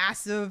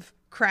massive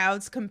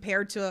crowds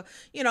compared to,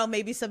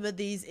 maybe some of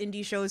these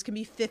indie shows can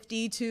be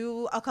 50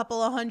 to a couple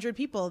of hundred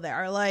people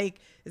there.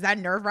 Is that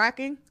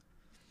nerve-wracking?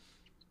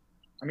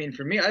 I mean,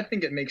 for me, I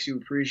think it makes you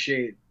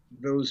appreciate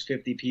those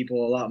 50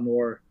 people a lot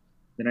more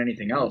than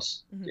anything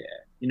else. Mhm. Yeah.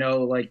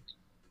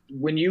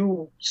 When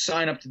you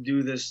sign up to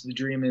do this, the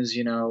dream is,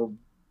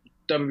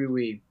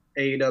 WWE,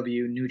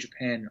 AEW, New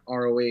Japan,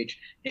 ROH,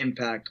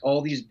 Impact,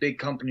 all these big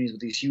companies with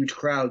these huge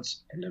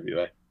crowds.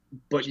 NWA.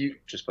 But you,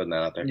 Just putting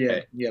that out there. yeah,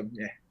 Hey, yeah.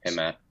 hey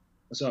Matt.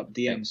 What's up?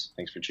 DMs.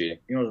 Thanks for cheating.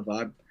 You know the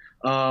vibe.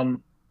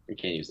 We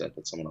can't use that.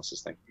 That's someone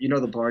else's thing. You know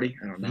the party.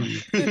 I don't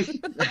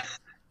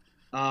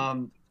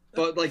know.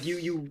 But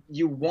you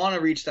want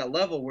to reach that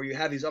level where you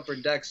have these upper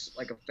decks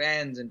of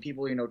fans and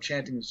people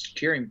chanting and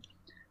cheering,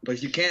 but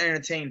if you can't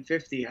entertain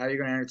 50, how are you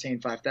going to entertain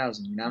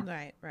 5,000?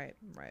 Right.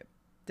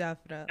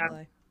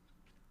 Definitely.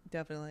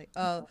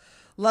 Oh,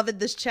 loving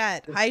this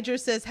chat. Hydra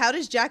says, how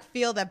does Jack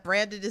feel that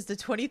Brandon is the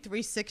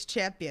 23-6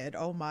 champion?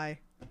 Oh my.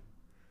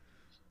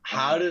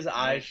 How does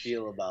I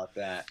feel about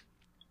that?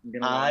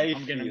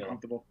 I'm getting feel-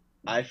 uncomfortable.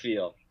 I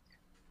feel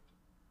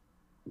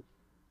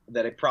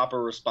that a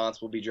proper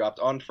response will be dropped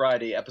on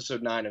Friday,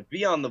 episode 9 of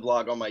Beyond the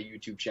Vlog on my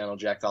YouTube channel,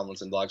 Jack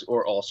Tomlinson Vlogs,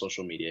 or all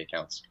social media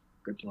accounts.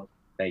 Good plug.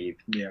 Thank you.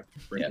 Yeah,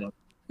 great Yeah. plug.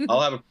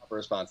 I'll have a proper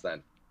response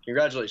then.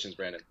 Congratulations,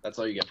 Brandon. That's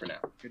all you get for now.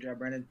 Good job,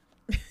 Brendan.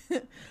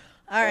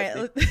 All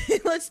right,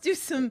 let's do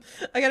some.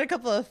 I got a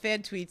couple of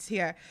fan tweets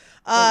here.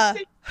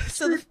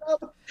 So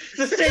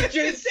The St.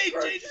 James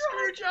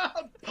screw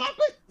job. Pop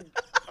it.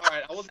 All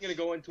right, I wasn't gonna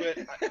go into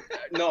it.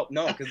 No,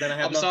 because then I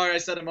have. I'm sorry, I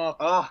set him up.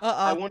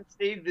 I want to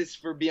save this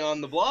for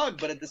Beyond the Vlog,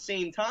 but at the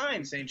same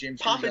time, St.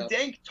 James. Papa Screwjob.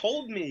 Dank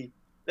told me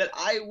that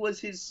I was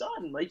his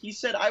son. Like, he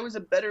said I was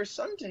a better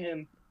son to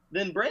him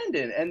than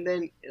Brandon, and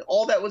then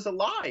all that was a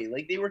lie.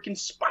 Like, they were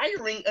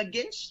conspiring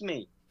against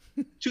me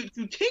to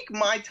take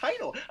my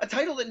title, a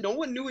title that no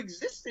one knew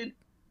existed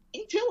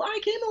until I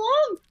came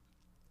along.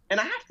 And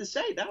I have to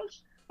say, that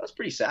was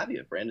pretty savvy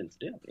of Brandon to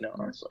do,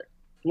 honestly.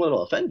 I'm a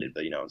little offended,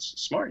 but, it's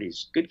smart.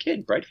 He's a good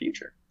kid, bright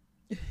future.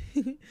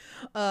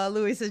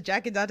 Louis says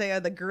Jack and Dante are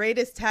the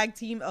greatest tag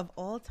team of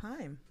all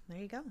time. There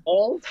you go.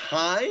 All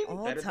time?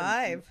 All Better than-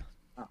 time.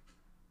 Wow.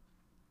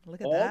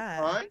 Look at All that.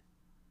 time?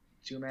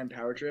 2-man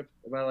power trip.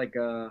 What about like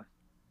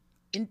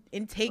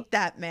Intake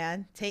that,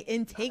 man. Take it.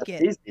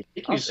 Thank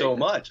you I'll so take that.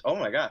 much. Oh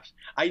my gosh.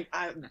 I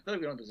I feel like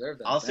we don't deserve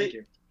that. I'll Thank say-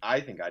 you. I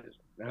think I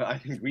deserve. I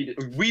think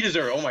we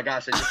deserve. Oh my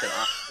gosh! I just said.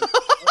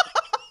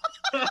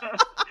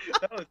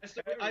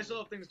 I still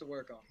have things to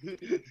work on.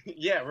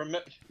 Yeah.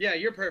 Remember. Yeah,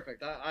 you're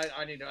perfect.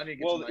 I need to get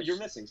Well, some you're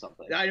missing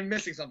something. I'm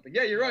missing something.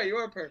 Yeah, you're right. You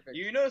are perfect.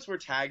 You notice we're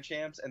tag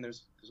champs, and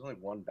there's only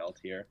one belt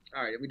here.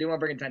 All right, we do want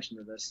to bring attention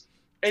to this.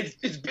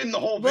 It's been the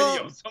whole Well-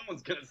 video.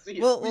 Someone's gonna see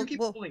it. We'll, You keep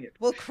we'll, pulling it.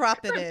 we'll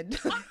crop it in.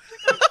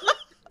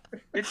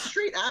 It's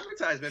straight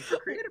advertisement for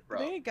Creative There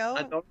Pro. you go.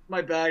 I thought it was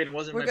my bag. It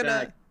wasn't We're my gonna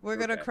bag. we're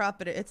gonna Okay.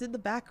 crop it. It's in the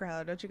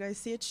background. Don't you guys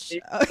see it? Shh.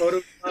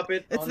 Photoshop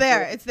it. It's onto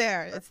there. it. It's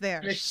there. It's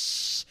there. Me.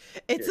 Shh.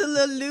 It's an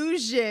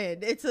illusion.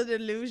 It's an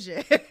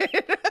illusion.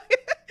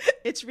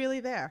 It's really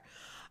there.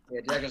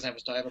 Yeah, Jack doesn't have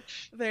his title.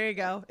 There you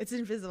go. It's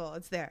invisible.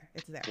 It's there.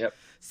 It's there. Yep.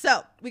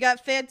 So we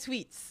got fan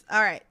tweets.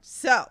 All right.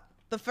 So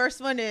the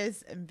first one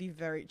is, and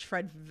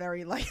tread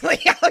very lightly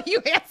how you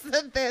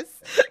answer this,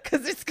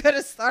 because it's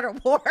gonna start a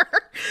war.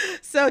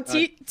 So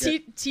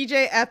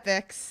TJ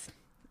Epics,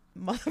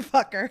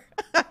 motherfucker,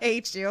 I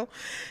hate you.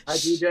 Hi,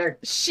 DJ.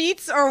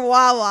 Sheets or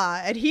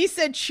Wawa, and he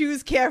said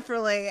choose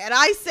carefully, and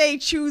I say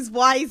choose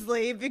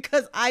wisely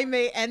because I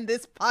may end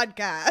this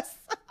podcast.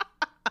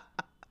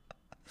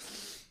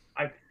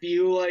 I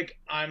feel like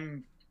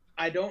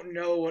I don't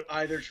know what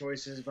either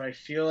choice is, but I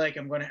feel like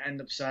I'm going to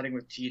end up siding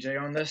with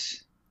TJ on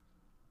this.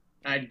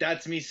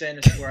 That's me saying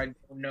this where I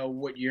don't know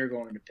what you're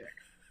going to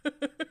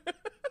pick.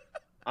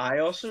 I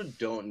also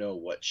don't know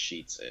what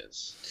Sheets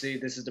is. See,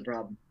 this is the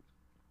problem.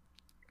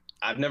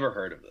 I've never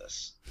heard of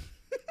this.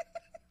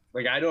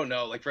 Like, I don't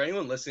know. Like, for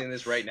anyone listening to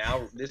this right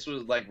now, this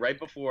was like right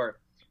before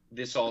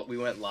we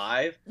went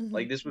live. Mhm.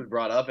 Like, this was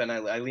brought up, and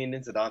I leaned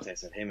into Dante. I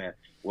said, "Hey man,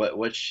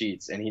 what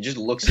Sheets?" And he just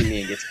looks at me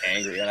and gets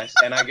angry. And I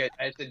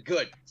said,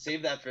 "Good,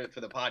 save that for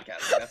the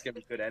podcast. Like, that's gonna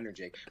be good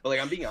energy." But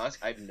like, I'm being honest,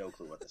 I have no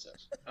clue what this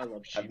is. I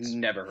love I've Sheets.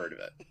 never heard of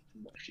it. I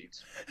love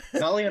Sheets.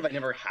 Not only have I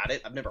never had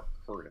it, I've never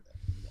heard of it.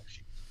 I love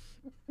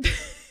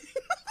Sheets.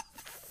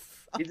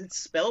 Is it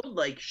spelled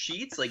like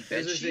sheets, like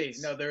bed There's a Z.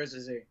 sheets? No, there is a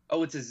Z.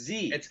 Oh, it's a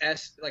Z. It's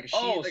S, like a sheet,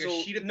 oh, like so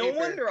a sheet of no paper.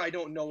 wonder I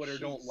don't know it or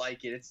don't Sheets.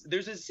 like it.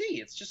 There's a Z.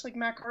 It's just like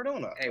Matt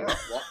Cardona. Hey, Oh, what?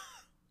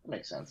 that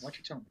makes sense. Watch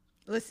your tone.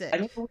 Listen, I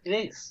don't know what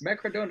it is. Matt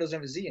Cardona doesn't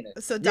have a Z in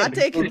it. so Yeah,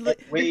 Dante but can. Li-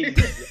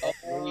 Waves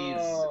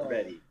Oh.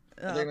 already.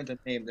 I think the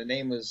name. The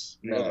name was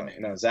the No, other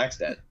name. no, Zach's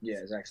dead. Yeah,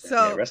 exactly.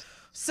 So- Yeah, rest.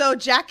 So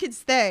Jack can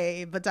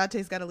stay, but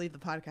Dante's got to leave the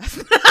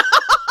podcast.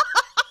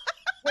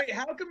 Wait,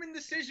 how come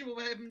Indecision will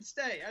have him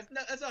stay? That's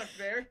not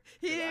fair.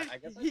 I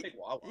guess I pick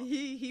Wawa.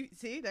 He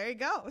see, there you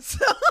go.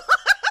 So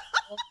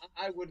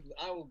I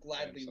will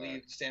gladly I'm sorry.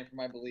 leave, stand for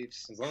my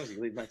beliefs. As long as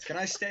you leave my. Can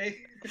I stay?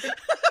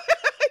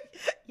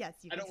 yes,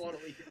 you I can don't want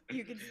to leave.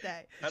 You can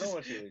stay. I don't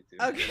want you to leave too.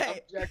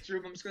 Okay. Jack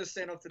Troop, I'm just gonna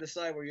stand off to the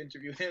side where you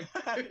interview him.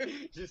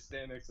 Just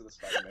stand next to the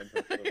Spider-Man for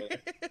a little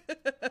bit.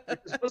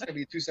 It's supposed to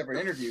be 2 separate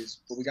interviews,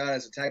 but we got it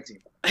as a tag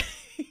team.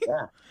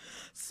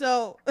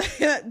 So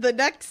the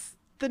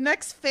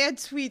next fan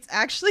tweet's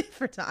actually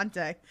for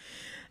Dante.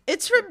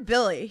 It's from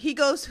Billy. He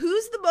goes,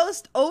 "Who's the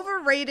most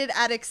overrated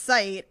at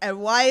Excite, and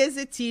why is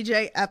it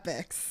TJ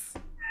Epics?"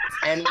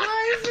 And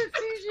why is it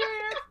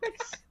TJ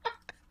Epics?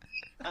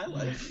 I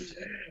like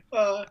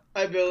TJ.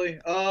 Hi Billy.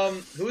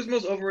 Who's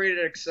most overrated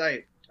at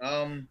Excite?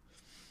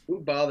 Who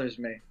bothers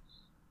me?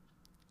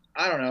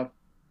 I don't know.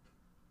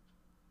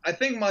 I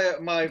think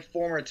my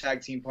former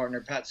tag team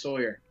partner Pat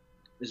Sawyer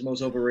is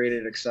most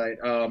overrated at Excite.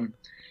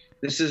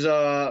 This is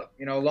a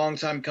long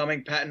time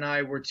coming. Pat and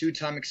I were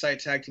 2-time Excite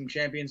tag team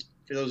champions.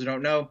 For those who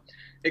don't know,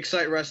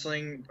 Excite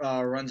Wrestling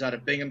runs out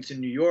of Binghamton,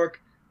 New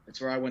York. That's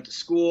where I went to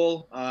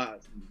school.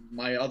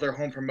 My other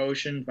home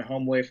promotion, my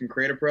home away from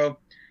Creator Pro.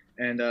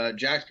 And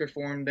Jack's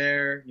performed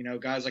there.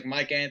 Guys like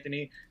Mike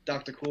Anthony,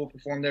 Dr. Cool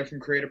performed there from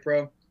Creator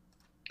Pro.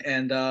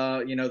 And,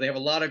 they have a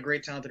lot of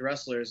great talented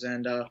wrestlers.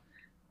 And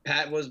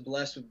Pat was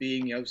blessed with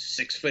being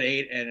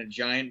 6'8" and a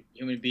giant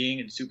human being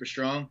and super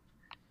strong,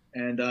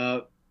 and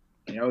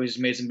he just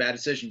made some bad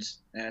decisions,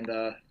 and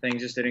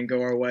things just didn't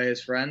go our way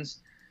as friends,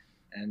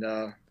 and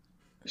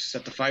we just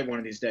have to fight one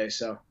of these days.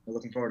 So we're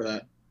looking forward to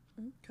that.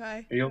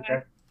 Okay. Are you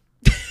okay?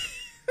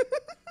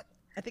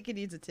 I think he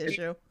needs a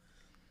tissue.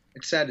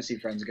 It's sad to see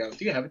friends go.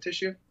 Do you have a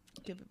tissue?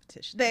 Give him a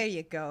tissue. There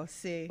you go.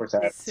 See. What's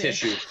that? See.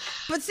 Tissue.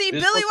 But see,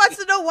 This Billy was- wants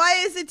to know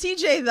why is it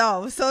TJ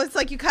though? So it's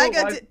like you kind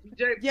of got to.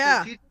 TJ,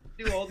 Yeah. TJ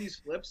can do all these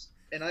flips,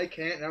 and I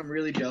can't, and I'm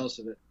really jealous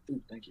of it.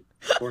 Ooh, thank you.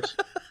 Of course.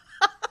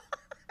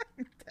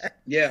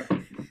 Yeah.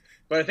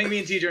 But I think me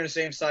and TJ are on the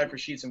same side for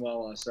Sheets and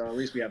Wawa, so at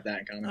least we have that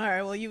in common. All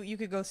right. Well, you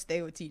could go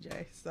stay with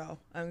TJ. So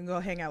I'm gonna go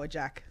hang out with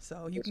Jack.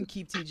 So you can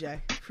keep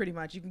TJ. Pretty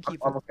much, you can keep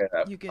I'm him. okay with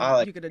that. You can I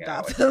like you can hanging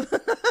out adopt with him.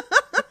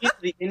 Queen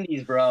of the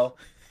Indies, bro.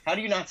 How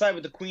do you not side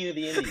with the Queen of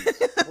the Indies?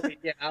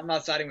 Yeah, I'm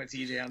not siding with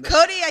TJ on this.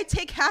 Cody, I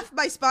take half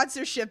my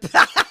sponsorship.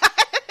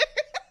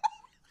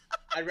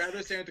 I'd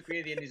rather stay with the Queen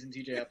of the Indies than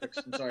TJ Ethics.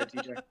 I'm sorry,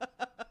 TJ.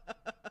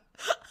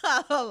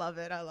 I love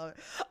it. I love it.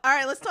 All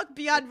right, let's talk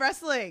Beyond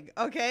Wrestling,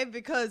 okay?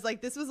 Because like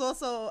this was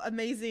also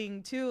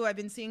amazing too. I've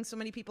been seeing so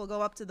many people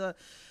go up to the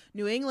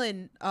New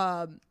England,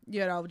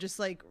 just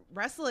like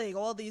wrestling.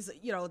 All these,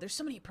 there's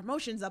so many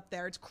promotions up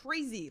there. It's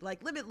crazy.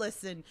 Like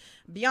Limitless and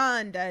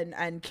Beyond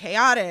and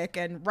Chaotic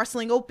and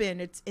Wrestling Open.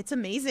 It's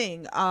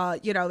amazing.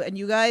 And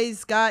you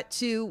guys got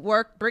to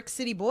work Brick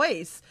City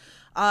Boys.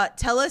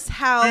 Tell us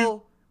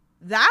how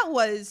that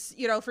was,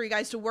 for you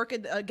guys to work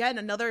at, again,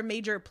 another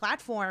major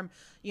platform,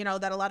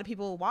 that a lot of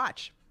people will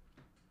watch.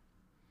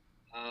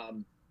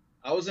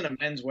 I was in a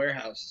Men's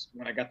Warehouse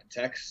when I got the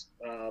text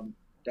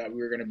that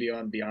we were going to be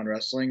on Beyond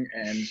Wrestling,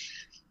 and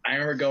I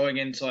remember going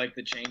into like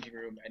the changing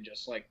room and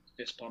just like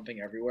fist pumping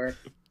everywhere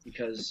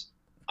because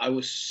I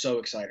was so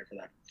excited for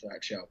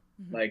that show.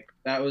 Mhm. Like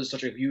that was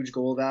such a huge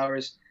goal of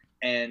ours,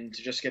 and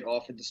to just get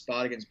offered the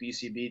spot against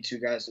BCB, two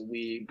guys that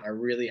we are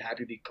really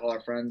happy to call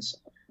our friends.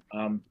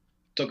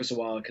 Took us a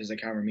while because they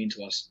kind of were mean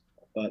to us,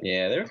 but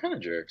Yeah, they were kind of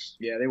jerks.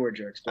 yeah, they were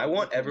jerks. But I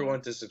want everyone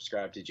to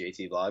subscribe to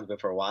JT Vlog,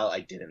 but for a while I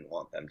didn't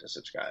want them to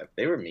subscribe.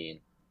 They were mean.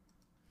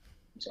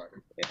 I'm sorry.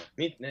 Yeah,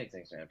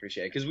 thanks, man. I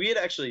appreciate it. Because we had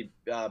actually,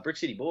 Brick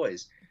City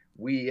Boys,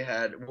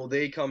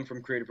 they come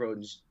from Creative Pro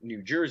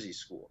New Jersey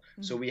school.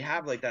 So we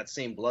have like that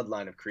same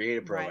bloodline of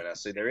Creative Pro Right. in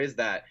us. So there is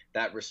that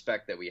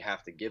respect that we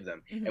have to give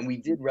them. Mhm. And we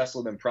did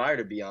wrestle them prior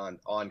to Beyond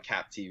on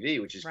Cap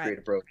TV, which is Right.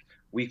 Creative Pro's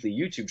weekly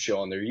YouTube show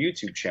on their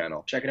YouTube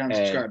channel. Check it out and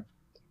And- subscribe.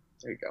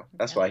 There you go.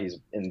 That's Okay. why he's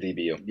in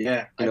VBU.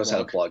 Yeah, He knows how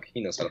to plug.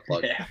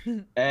 Yeah.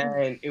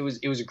 And it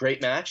was a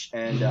great match.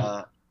 And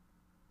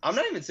I'm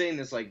not even saying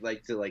this like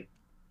to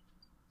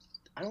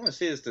I don't want to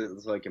say this to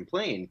like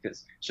complain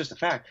because it's just a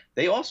fact.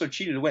 They also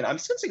cheated to win. I'm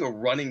sensing a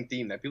running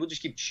theme that people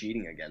just keep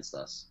cheating against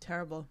us.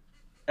 Terrible.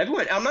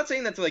 Everyone, I'm not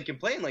saying that to like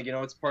complain. Like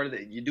it's part of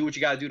you do what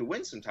you got to do to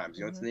win. Sometimes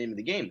it's the name of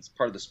the game. It's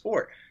part of the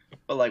sport.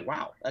 But like,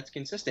 wow, that's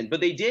consistent. But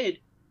they did.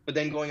 But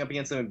then going up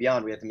against them and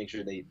Beyond, we have to make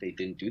sure they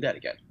didn't do that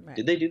again. Right.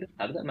 Did they do that?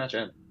 How did that match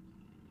end?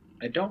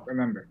 I don't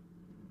remember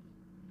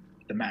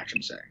the match.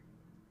 I'm saying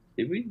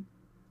Did we?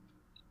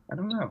 I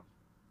don't know.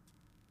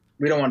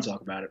 we don't want to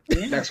talk about it.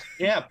 Next,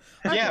 Yeah,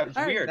 yeah, it's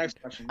All right. weird.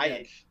 next question.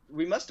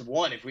 We must have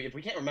won. If we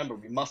can't remember,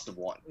 we must have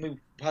won. We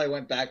probably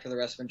went back for the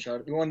rest of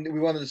Uncharted. We won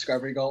the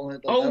Discovery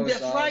Gauntlet. Oh, That was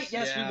that's us. right.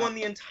 Yes, Yeah. we won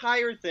the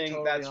entire thing.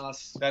 Totally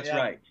us. That's Yeah.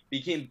 right.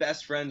 Became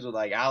best friends with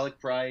like Alec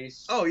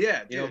Price. Oh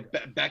yeah, you know,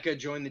 dude. Becca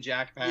joined the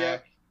Jack Pack. Yeah.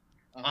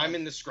 Uh-huh. I'm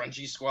in the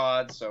Scrunchy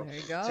Squad. So There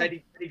you go.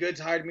 Teddy Goods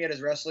hired me at his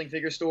wrestling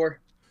figure store.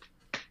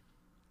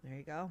 There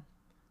you go.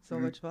 So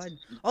Mhm. much fun.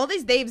 All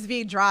these names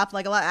being dropped,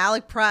 like a lot.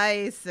 Alec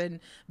Price and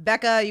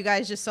Becca. You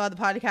guys just saw the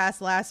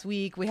podcast last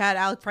week. We had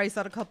Alec Price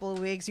on a couple of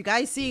weeks. You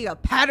guys see a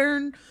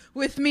pattern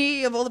with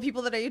me of all the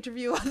people that I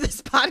interview on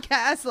this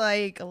podcast.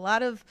 Like a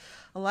lot of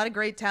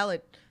great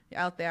talent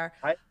out there.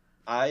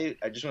 I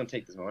just want to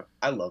take this moment.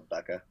 I love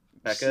Becca.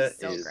 Becca She's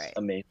so is great.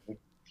 amazing.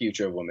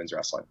 Future of women's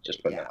wrestling.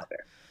 Just putting Yeah. that out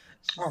there.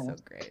 She's so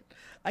great.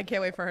 I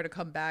can't wait for her to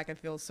come back. I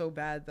feel so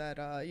bad that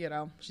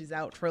she's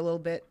out for a little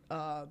bit,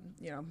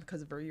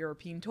 because of her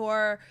European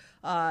tour.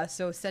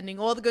 So sending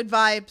all the good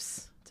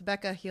vibes to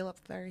Becca. Heal up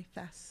very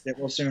fast. Get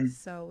well soon.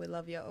 So we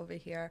love you over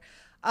here.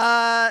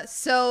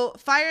 So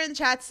Fire in the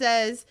chat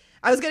says,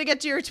 I was gonna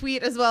get to your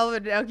tweet as well,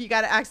 but you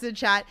got to ask in the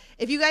chat.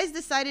 If you guys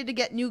decided to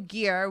get new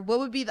gear, what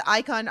would be the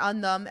icon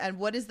on them, and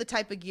what is the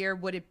type of gear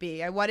would it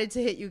be? I wanted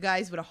to hit you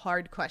guys with a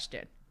hard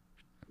question.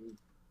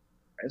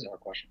 That is a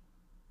hard question.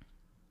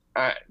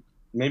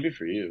 Maybe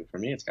for you. For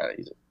me, it's kind of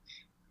easy.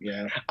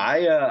 Yeah.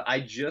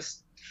 I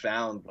just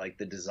found like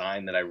the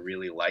design that I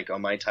really like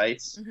on my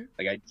tights. Mhm.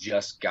 Like I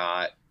just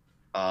got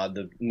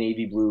the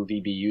navy blue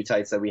VBU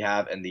tights that we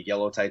have and the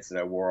yellow tights that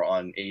I wore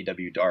on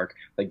AEW Dark.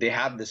 Like they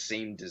have the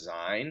same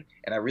design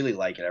and I really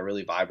like it. I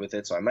really vibe with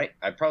it. So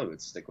I probably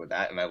would stick with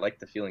that. And I like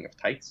the feeling of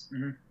tights.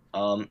 Mhm.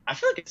 I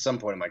feel like at some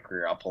point in my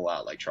career I'll pull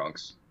out like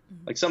trunks,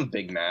 Mhm. like some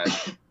big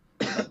match.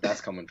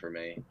 That's coming for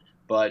me.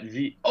 But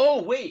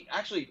oh wait,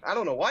 actually I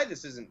don't know why I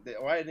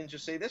didn't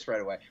just say this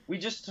right away. We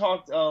just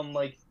talked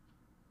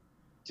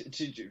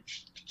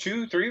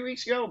 2-3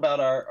 weeks ago about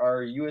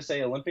our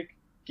USA Olympic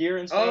gear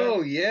inspired.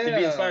 Oh yeah. To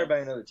be inspired by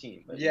another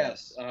team. But,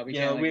 Yes. we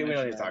can't, don't need to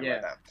mention talk that.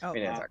 about that. Oh, we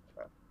need to wow. talk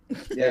about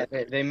that.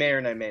 Yeah. They may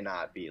or may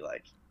not be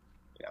like,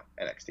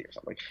 NXT or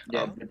something.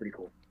 Yeah. They're pretty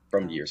cool.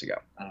 From years ago.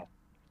 Oh.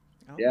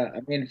 Yeah, I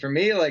mean, for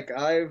me, like,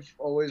 I've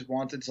always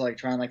wanted to, like,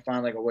 try and, like,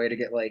 find, like, a way to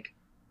get, like,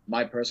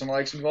 my personal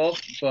likes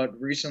involved.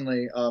 But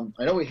recently,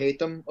 I know we hate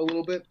them a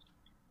little bit,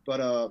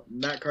 but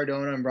Matt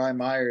Cardona and Brian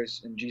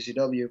Myers in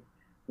GCW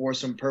wore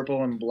some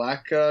purple and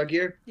black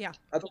gear. Yeah.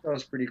 I thought that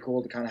was pretty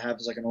cool to kind of have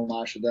as, like, an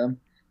homage to them.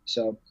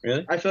 So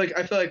Really? I feel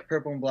like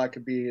purple and black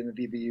could be in the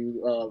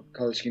VBU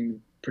color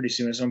scheme pretty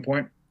soon at some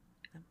point.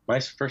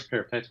 My first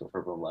pair of tights were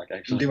purple and black, I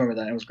actually. do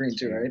remember that. It was green,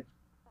 too, right?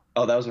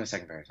 Oh, that was my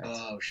second pair of tights.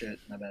 Oh, shit.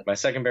 My bad. My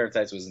second pair of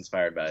tights was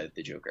inspired by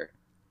the Joker.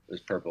 It was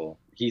purple.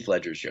 Heath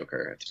Ledger's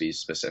Joker, to be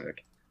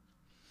specific.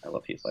 I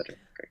love Heath Ledger.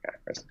 Great guy.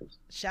 Rest in peace.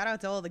 Shout out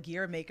to all the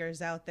gear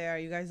makers out there.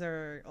 You guys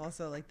are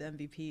also like the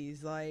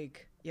MVPs.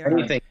 Like, yeah.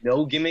 Anything.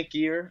 No gimmick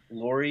gear.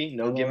 Lori,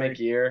 no Lori. gimmick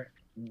gear.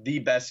 The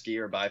best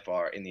gear by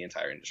far in the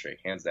entire industry.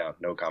 Hands down.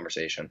 No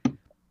conversation.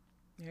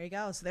 There you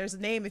go. So there's a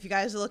name if you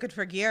guys are looking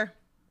for gear.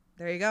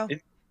 There you go.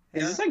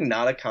 Is this like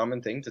not a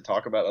common thing to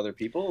talk about other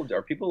people?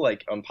 Are people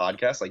like on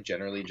podcasts like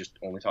generally just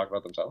only talk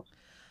about themselves?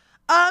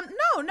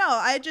 No.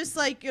 I just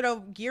like,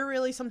 gear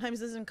really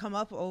sometimes doesn't come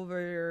up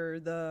over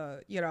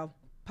the,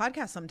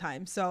 podcast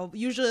sometimes. So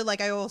usually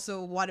like I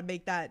also want to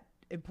make that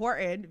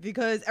important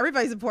because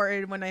everybody's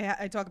important when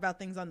I talk about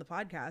things on the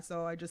podcast.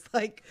 So I just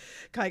like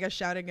kind of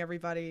shouting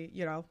everybody,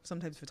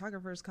 sometimes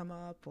photographers come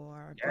up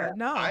but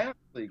no. I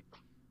actually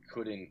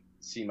couldn't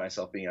see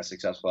myself being as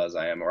successful as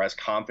I am or as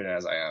confident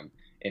as I am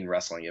in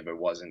wrestling if it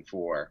wasn't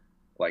for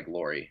like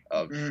Lori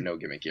of No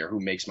Gimmick Gear who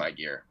makes my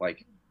gear.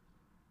 Like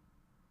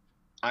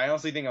I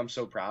honestly think I'm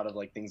so proud of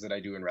like things that I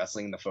do in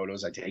wrestling and the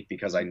photos I take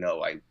because I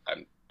know I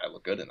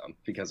look good in them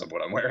because of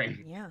what I'm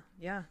wearing.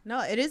 Yeah.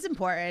 No, it is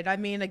important. I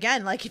mean,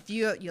 again, like if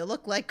you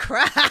look like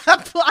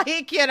crap,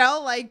 like,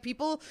 like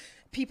people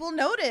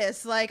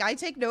notice. Like I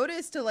take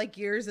notice to like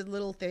gears and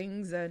little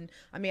things. And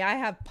I mean, I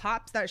have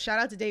pops that shout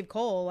out to Dave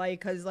Cole,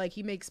 like, cause like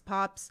he makes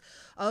pops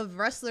of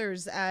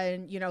wrestlers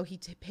and, he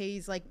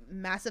pays like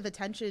massive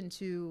attention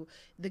to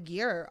the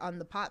gear on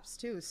the pops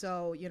too.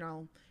 So,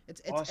 it's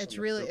Awesome.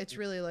 it's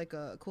really like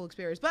a cool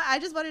experience. But I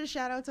just wanted to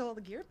shout out to all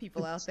the gear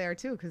people out there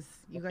too, because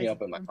you guys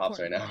up at my pops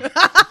right now.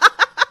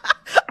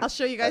 I'll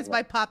show you guys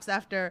my pops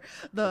after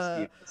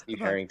the Steve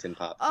Harrington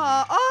pop.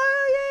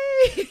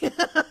 Yay!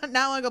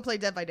 Now I'm gonna play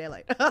Dead by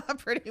Daylight,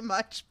 pretty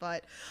much.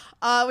 But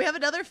we have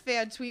another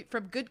fan tweet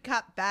from Good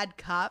Cop Bad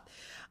Cop.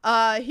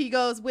 He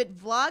goes,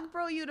 with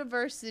Vlogbro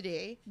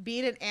University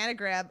being an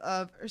anagram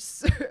of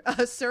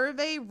a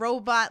survey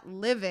robot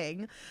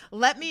living,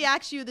 let me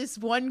ask you this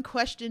one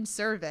question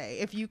survey.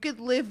 If you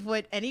could live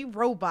with any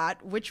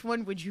robot, which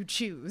one would you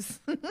choose?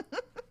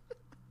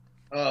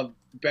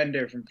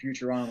 Bender from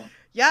Futurama.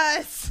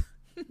 Yes.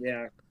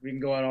 Yeah, we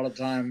can go out all the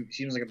time. He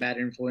seems like a bad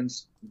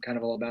influence. I'm kind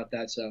of all about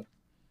that, so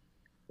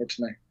works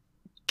for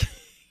me.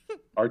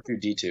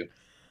 R2D2.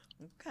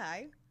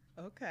 Okay.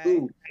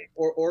 Ooh,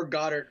 or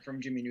Goddard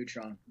from Jimmy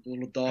Neutron, the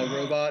little dog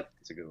robot.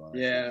 That's a good one.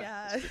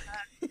 Yeah. I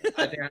think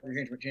I have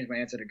to change my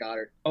answer to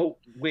Goddard. Oh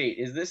wait,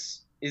 is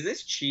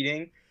this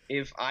cheating?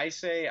 If I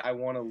say I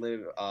want to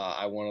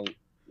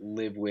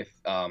live with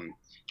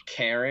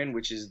Karen,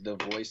 which is the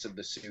voice of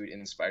the suit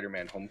in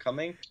Spider-Man: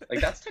 Homecoming, like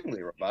that's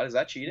technically a robot. Is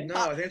that cheating? No,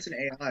 I think it's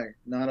an AI,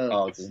 not a.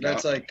 Oh,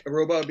 that's like a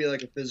robot would be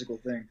like a physical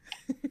thing.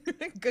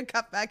 Good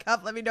Cop, Bad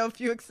Cop. Let me know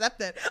if you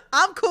accept it.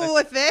 I'm cool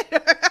with it.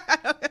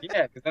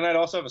 Yeah, because then I'd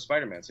also have a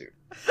Spider-Man suit.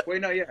 Wait,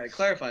 no, yeah,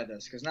 clarify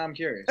this because now I'm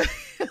curious.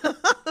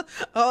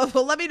 Oh,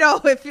 well, let me know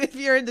if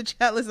you're in the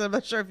chat. Listen, I'm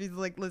not sure if he's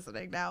like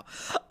listening now.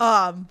 So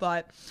I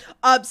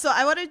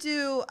want to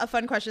do a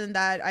fun question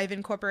that I've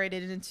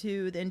incorporated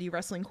into the Indie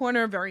Wrestling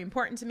Corner. Very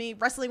important to me.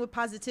 Wrestling with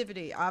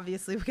positivity.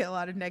 Obviously, we get a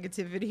lot of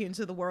negativity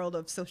into the world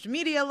of social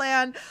media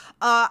land.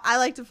 I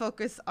like to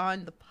focus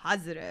on the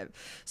positive.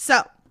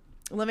 So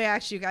let me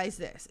ask you guys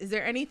this. Is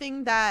there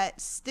anything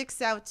that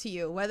sticks out to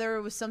you, whether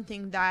it was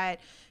something that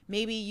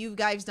maybe you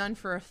guys done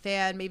for a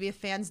fan, maybe a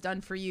fan's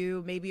done for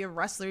you, maybe a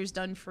wrestler's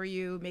done for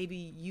you,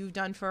 maybe you've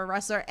done for a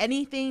wrestler,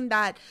 anything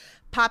that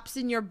pops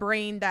in your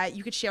brain that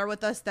you could share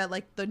with us that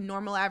like the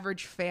normal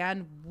average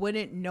fan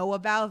wouldn't know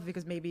about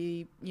because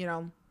maybe,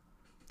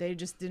 they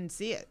just didn't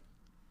see it?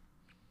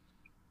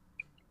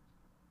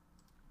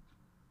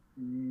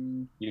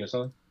 You know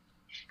something?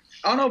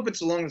 I don't know if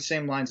it's along the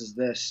same lines as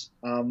this,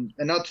 and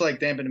not to like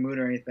dampen the mood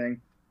or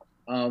anything.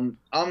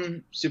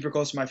 I'm super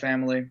close to my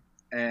family,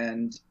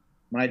 and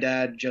my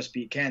dad just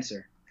beat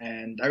cancer,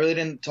 and I really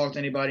didn't talk to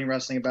anybody in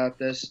wrestling about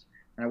this.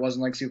 And I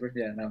wasn't like super,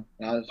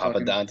 I was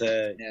Papa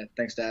Dante. Yeah,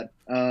 thanks, Dad.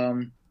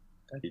 Daddy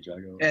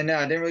Jago. And no,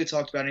 I didn't really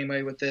talk about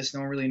anybody with this.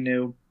 No one really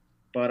knew,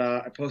 but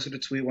I posted a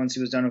tweet once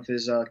he was done with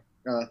his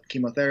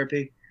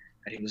chemotherapy,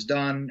 and he was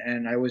done,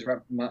 and I always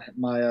wrap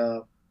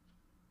my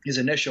his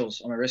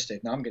initials on my wrist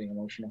tape. Now I'm getting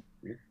emotional.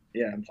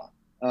 Yeah, I'm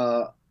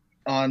fine.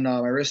 On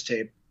my wrist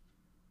tape,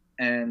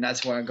 and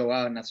that's why I go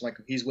out, and that's like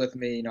he's with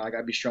me. I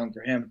gotta be strong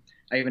for him.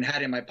 I even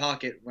had it in my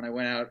pocket when I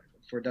went out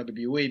for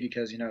WWE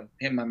because, you know,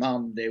 him and my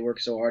mom, they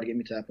worked so hard to get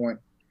me to that point.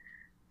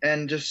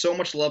 And just so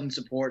much love and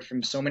support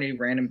from so many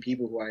random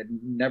people who I had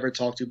never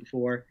talked to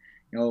before,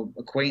 you know,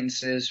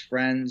 acquaintances,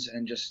 friends,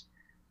 and just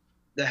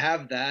to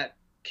have that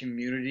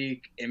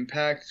community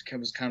impact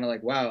was kind of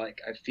like, wow, like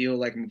I feel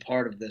like I'm a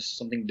part of this,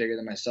 something bigger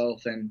than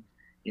myself. And,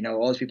 you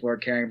know, all these people are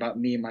caring about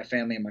me and my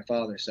family and my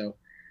father. So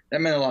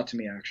that meant a lot to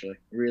me, actually.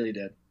 It really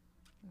did.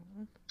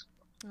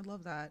 I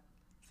love that.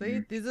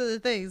 See, these are the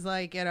things,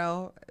 like, you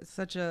know,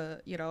 such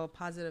a, you know, a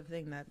positive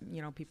thing that,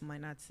 you know, people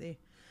might not see.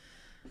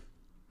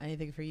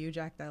 Anything for you,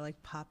 Jack, that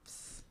like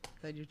pops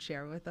that you'd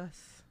share with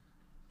us?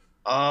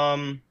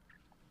 Like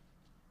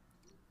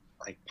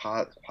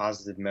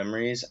positive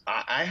memories.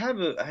 I have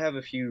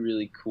a few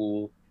really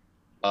cool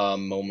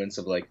moments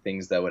of like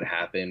things that would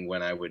happen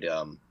when I would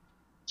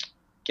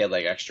get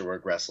like extra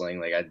work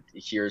wrestling. Like I'd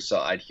hear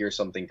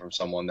something from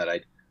someone that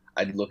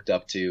I'd looked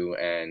up to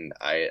and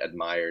I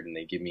admired, and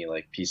they give me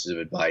like pieces of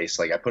advice.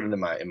 Like I put it in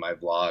my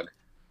vlog.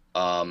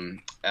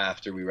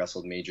 After we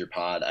wrestled Major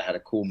Pod, I had a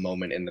cool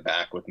moment in the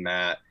back with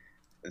Matt,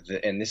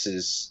 and this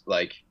is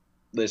like,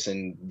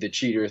 listen, the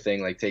cheater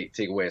thing, like take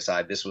away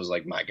aside, this was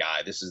like my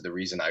guy. This is the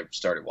reason I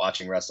started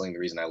watching wrestling, the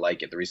reason I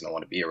like it, the reason I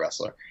want to be a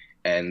wrestler,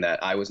 and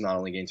that I was not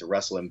only getting to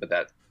wrestle him, but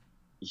that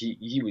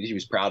he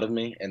was proud of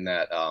me, and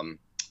that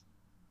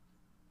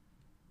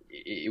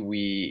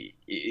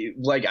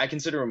like I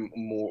consider him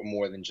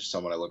more than just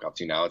someone I look up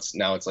to now. It's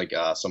like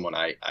someone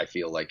I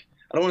feel like,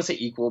 I don't want to say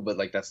equal, but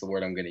like that's the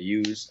word I'm going to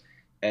use.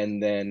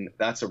 And then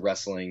that's a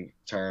wrestling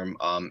term,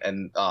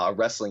 and a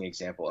wrestling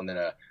example. And then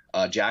a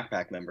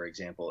Jackpack member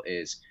example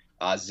is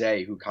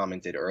Zay, who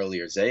commented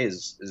earlier. Zay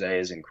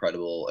is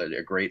incredible,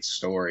 a great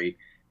story.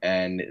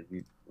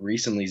 And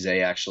recently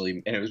Zay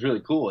actually, and it was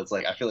really cool. It's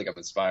like, I feel like I'm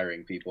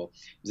inspiring people.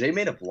 Zay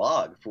made a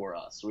vlog for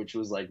us, which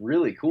was like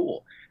really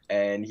cool.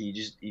 And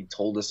he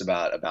told us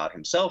about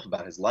himself,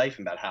 about his life,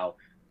 about how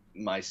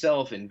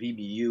myself and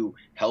VBU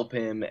help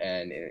him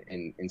and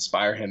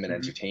inspire him and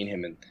entertain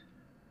him. And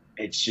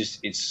it's just,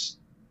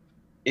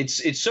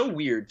 it's so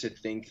weird to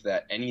think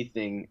that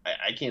anything,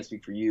 I can't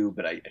speak for you,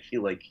 but I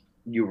feel like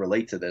you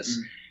relate to this,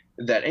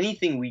 that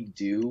anything we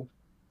do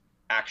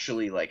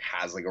actually like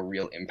has like a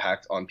real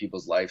impact on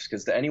people's lives.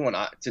 Because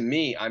to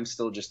me, I'm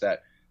still just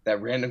that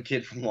random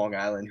kid from Long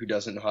Island who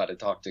doesn't know how to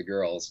talk to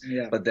girls.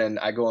 Yeah. But then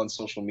I go on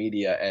social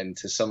media, and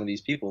to some of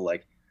these people,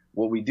 like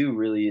what we do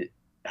really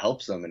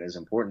helps them and is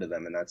important to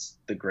them. And that's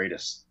the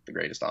greatest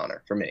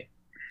honor for me.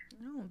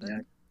 No,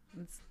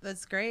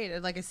 that's great.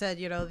 And like I said,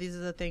 you know, these are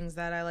the things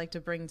that I like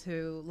to bring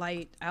to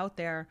light out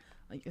there.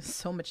 Like, there's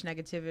so much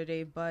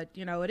negativity, but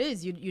you know, it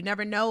is, you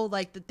never know,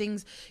 like the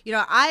things, you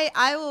know,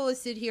 I will always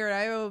sit here and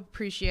I will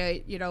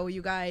appreciate, you know,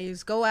 you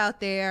guys go out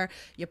there,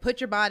 you put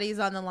your bodies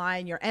on the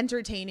line, you're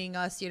entertaining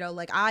us, you know,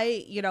 like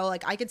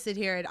I could sit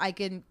here and I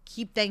can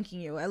keep thanking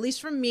you, at least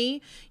from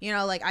me, you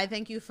know, like I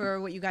thank you for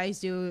what you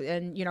guys do.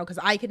 And, you know, cause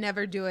I could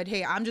never do it.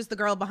 Hey, I'm just the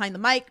girl behind the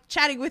mic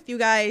chatting with you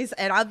guys,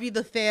 and I'll be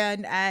the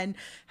fan and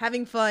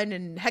having fun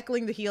and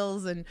heckling the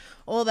heels and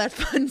all that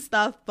fun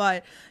stuff.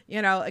 But,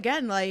 you know,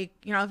 again, like,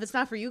 you know, if it's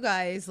not for you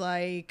guys,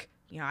 like,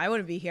 you know, I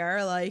wouldn't be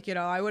here, like, you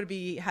know, I wouldn't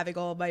be having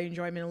all my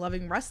enjoyment and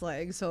loving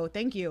wrestling. So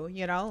thank you,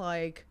 you know,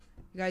 like,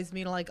 you guys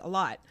mean like a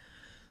lot.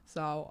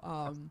 So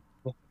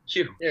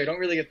Yeah, you don't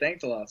really get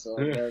thanked a lot, so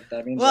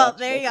that means. well,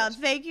 there you go.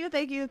 Thank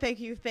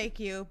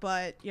you.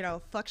 But, you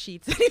know, fuck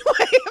Sheets anyway.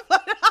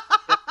 But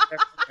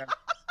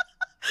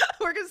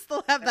we're gonna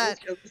still have that.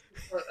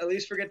 At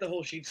least forget the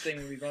whole Sheets thing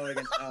when we go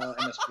against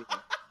MSP.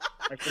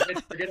 Like,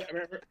 forget. I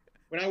remember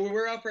when we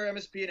were out for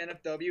MSP and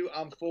NFW,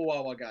 I'm full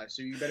Wawa guy,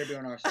 so you better be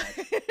on our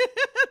side.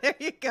 There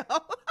you go.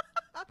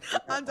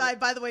 I'm dying.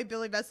 By the way,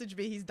 Billy messaged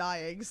me. He's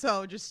dying.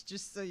 So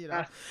just so you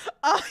know.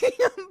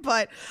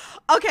 But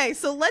okay,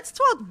 so let's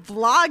talk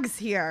vlogs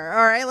here.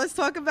 All right, let's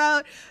talk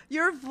about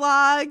your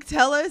vlog.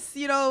 Tell us,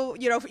 you know,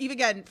 even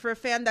again, for a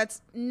fan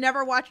that's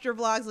never watched your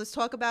vlogs, let's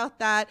talk about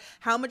that.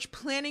 How much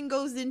planning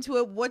goes into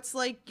it? What's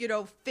like, you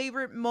know,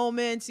 favorite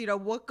moments? You know,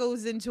 what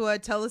goes into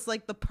it? Tell us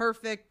like the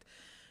perfect,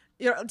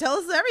 you know, tell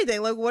us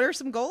everything. Like, what are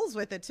some goals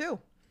with it too?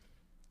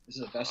 This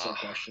is a Vessler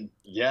question.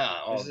 Yeah.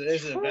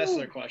 This is a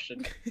Vessler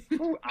question.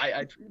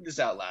 I tweeted this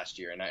out last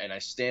year, and I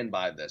stand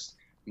by this.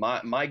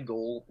 My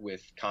goal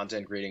with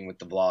content creating with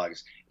the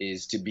vlogs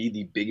is to be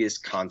the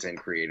biggest content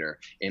creator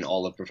in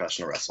all of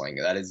professional wrestling.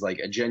 That is like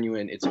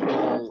it's a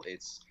goal.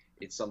 It's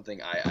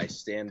something I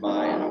stand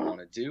by and I want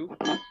to do.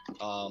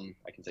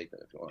 I can take that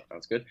if you want.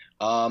 That's good.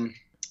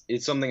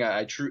 It's something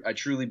I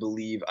truly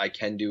believe I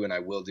can do and I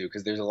will do,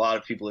 because there's a lot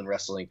of people in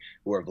wrestling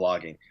who are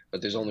vlogging,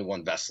 but there's only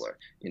one Vessler.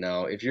 You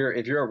know, if you're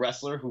a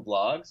wrestler who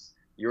vlogs,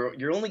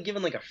 you're only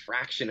given like a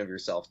fraction of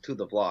yourself to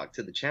the vlog,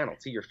 to the channel,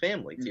 to your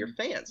family, to your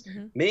fans.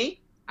 Me,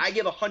 I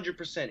give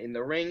 100% in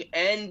the ring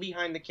and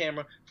behind the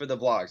camera for the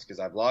vlogs, because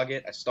I vlog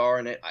it, I star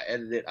in it, I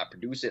edit it, I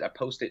produce it, I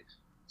post it.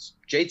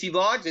 JT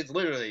Vlogs, it's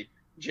literally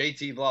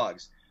JT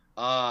Vlogs.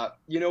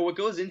 You know, what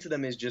goes into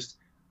them is just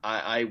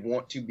I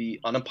want to be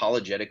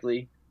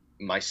unapologetically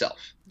myself.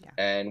 Yeah.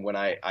 And when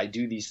I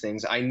do these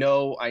things, I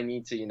know I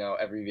need to,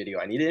 every video,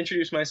 I need to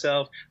introduce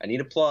myself, I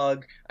need a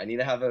plug, I need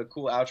to have a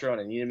cool outro,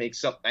 and I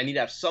need to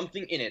have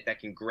something in it that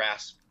can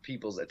grasp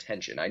people's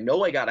attention. I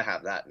know I got to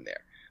have that in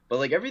there. But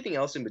like everything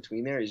else in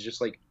between there is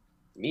just like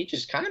me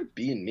just kind of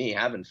being me,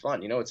 having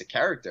fun. It's a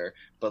character,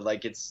 but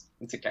like it's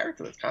a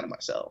character that's kind of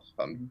myself.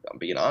 I'm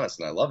being honest,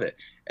 and I love it.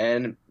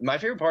 And my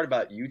favorite part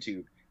about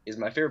YouTube is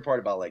my favorite part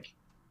about like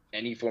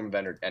any form of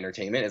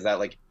entertainment is that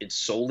like it's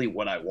solely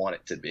what I want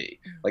it to be.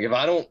 Like if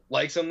I don't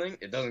like something,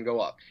 it doesn't go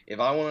up. If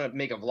I want to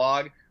make a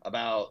vlog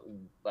about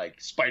like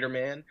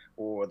Spider-Man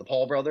or the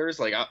Paul brothers,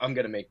 like I'm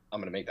gonna make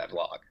that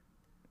vlog.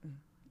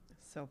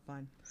 So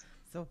fun.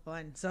 So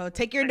fun. So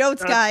take your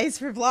notes, guys,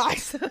 for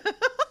vlogs.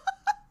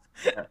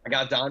 Yeah, I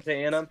got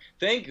Dante in them.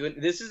 Thank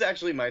goodness. This is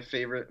actually my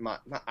favorite.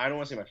 I don't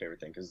want to say my favorite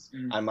thing because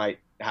I might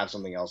have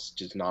something else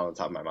just not on the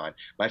top of my mind.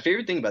 My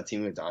favorite thing about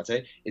teaming with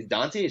Dante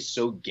is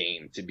so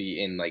game to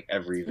be in like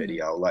every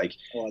video. Like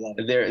I love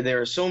it.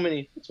 there are so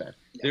many. Thanks, man.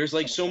 There's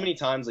like so many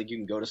times like you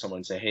can go to someone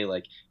and say, hey,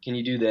 like, can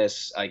you do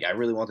this? Like, I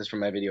really want this for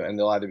my video, and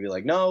they'll either be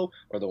like no,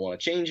 or they'll want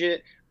to change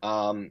it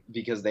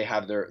because they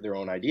have their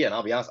own idea. And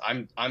I'll be honest,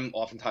 I'm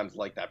oftentimes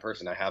like that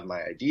person. I have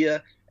my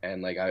idea,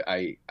 and like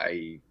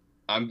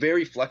I'm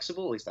very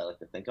flexible. At least I like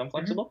to think I'm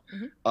flexible.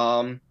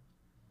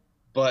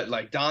 But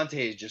like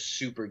Dante is just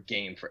super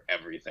game for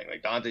everything.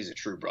 Like Dante's a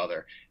true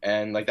brother,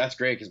 and like that's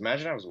great because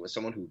imagine I was with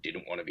someone who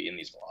didn't want to be in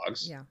these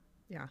vlogs. Yeah.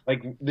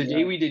 Like the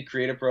day we did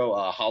Creative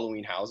Pro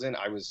Halloween Housen,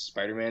 I was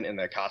Spider-Man in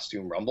the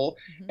costume Rumble,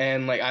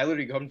 and like I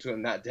literally come to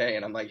him that day,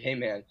 and I'm like, hey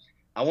man,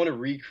 I want to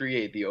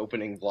recreate the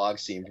opening vlog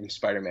scene from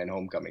Spider-Man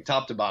Homecoming,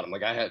 top to bottom.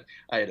 Like I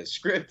had a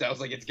script. I was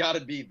like, it's got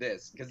to be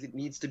this because it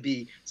needs to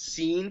be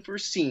scene for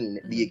scene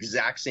the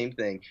exact same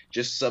thing.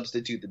 Just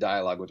substitute the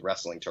dialogue with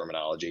wrestling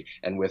terminology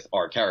and with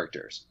our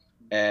characters.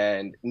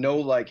 And no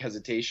like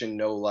hesitation,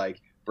 no like,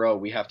 bro,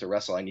 we have to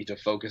wrestle. I need to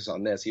focus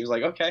on this. He was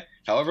like, okay,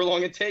 however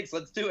long it takes,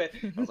 let's do it.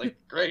 I was like,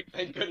 great,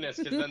 thank goodness,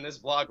 because then this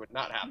vlog would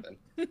not happen.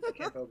 I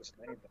can't focus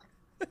on anything.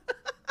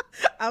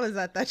 I was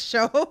at that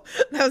show.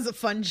 That was a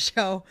fun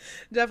show.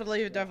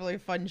 Definitely a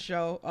fun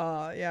show.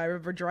 Yeah, I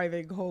remember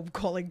driving home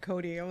calling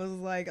Cody. I was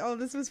like, oh,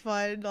 this was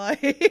fun.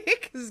 Like,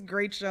 this is a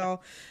great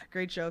show.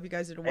 Great show. If you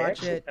guys didn't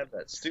watch it. I have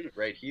that suit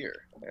right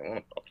here.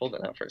 I'll pull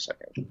that out for a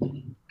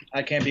second.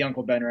 I can't be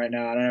Uncle Ben right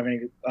now. I don't have any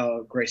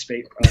gray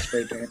spray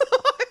paint.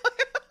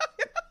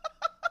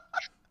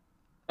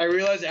 I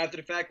realized after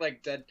the fact,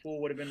 like Deadpool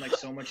would have been like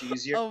so much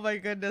easier. Oh my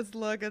goodness,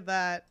 look at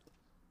that.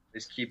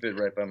 Just keep it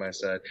right by my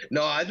side.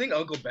 No, I think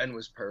Uncle Ben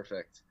was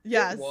perfect.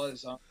 Yes. It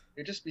was.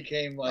 It just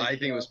became like. I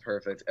think it was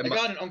perfect. I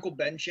got an Uncle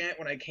Ben chant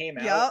when I came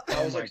out. Yep.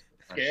 I was like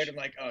scared. I'm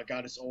like, oh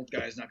god, this old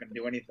guy's not gonna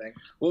do anything.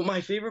 Well,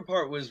 my favorite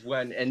part was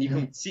when, and you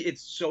can see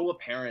it's so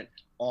apparent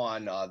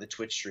on the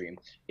Twitch stream,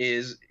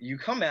 is you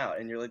come out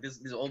and you're like this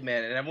old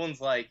man, and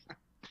everyone's like,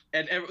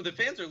 and the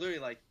fans are literally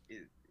like,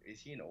 is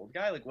he an old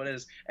guy? Like, what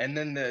is? And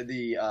then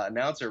the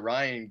announcer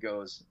Ryan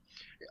goes,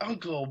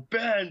 Uncle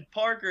Ben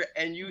Parker,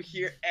 and you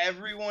hear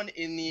everyone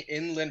in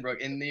Lynbrook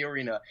in the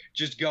arena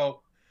just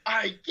go,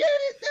 I get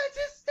it, that's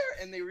his star,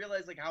 and they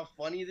realize like how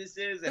funny this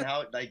is and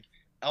how like,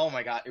 oh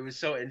my god, it was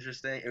so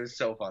interesting, it was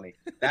so funny.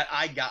 That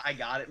I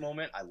got it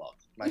moment, I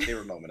loved. My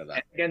favorite moment of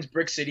that. Against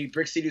Brick City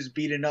was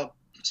beating up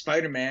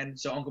Spider-Man,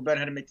 so Uncle Ben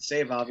had to make the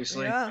save,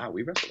 obviously. Yeah.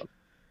 We wrestled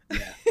him.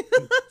 Yeah.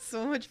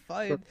 So much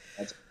fun.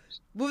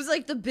 What was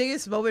like the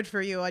biggest moment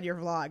for you on your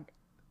vlog?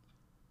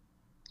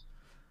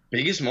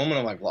 Biggest moment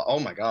of my vlog? Oh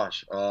my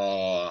gosh.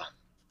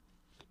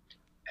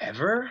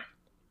 Ever?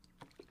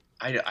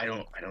 I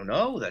don't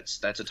know.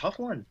 That's a tough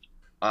one.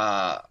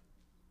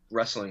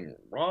 Wrestling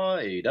Raw,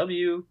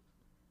 AEW,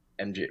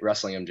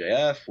 wrestling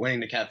MJF, winning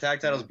the Cat Tag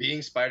titles,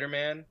 being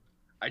Spider-Man.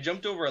 I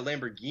jumped over a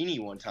Lamborghini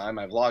one time.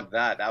 I vlogged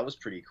that. That was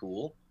pretty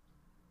cool.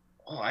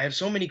 Oh, I have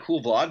so many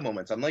cool vlog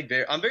moments. I'm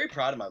very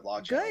proud of my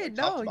vlog channel. Good.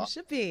 Like, No, you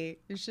should be.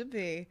 You should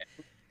be.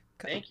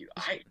 Thank you.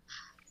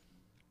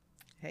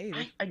 Hey.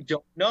 I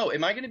don't know.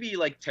 Am I going to be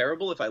like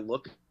terrible if I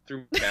look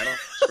through my channel?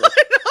 No,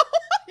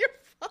 you're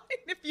fine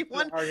if you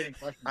want.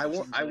 I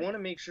want to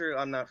make sure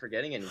I'm not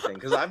forgetting anything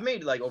because I've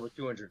made like over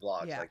 200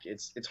 vlogs. Yeah. Like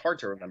it's hard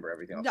to remember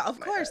everything. No, of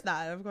course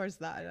not. Of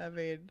course not. I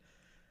mean,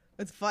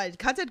 it's fun.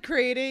 Content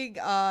creating,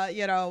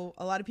 you know,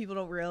 a lot of people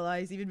don't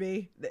realize, even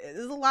me,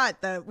 there's a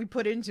lot that we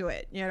put into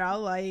it, you know,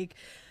 like,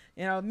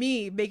 you know,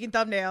 me making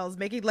thumbnails,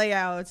 making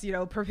layouts, you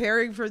know,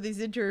 preparing for these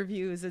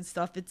interviews and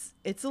stuff.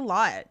 It's a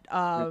lot.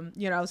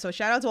 You know, so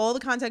shout out to all the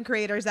content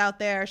creators out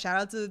there. Shout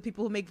out to the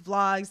people who make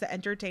vlogs that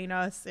entertain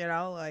us, you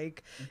know,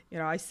 like, you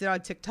know, I sit on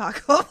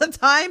TikTok all the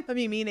time. I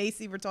mean, me and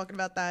AC were talking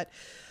about that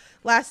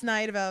last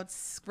night about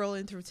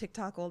scrolling through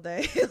TikTok all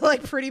day,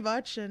 like pretty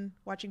much, and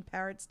watching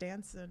parrots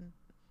dance and,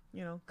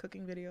 you know,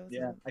 cooking videos.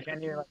 Yeah, I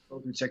can't even like go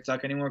through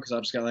TikTok anymore because I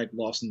just got like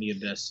lost in the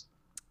abyss.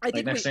 I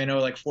think Next thing I know,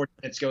 like 40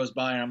 minutes goes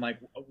by and I'm like,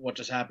 what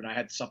just happened? I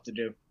had stuff to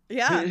do.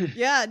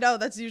 Yeah, no,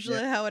 that's usually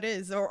how it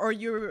is. Or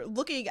you're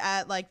looking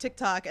at like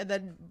TikTok and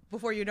then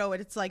before you know it,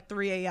 it's like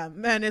 3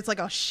 a.m. and it's like,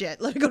 oh shit,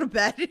 let me go to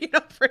bed. You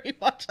know, pretty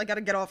much. I gotta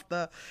get off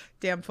the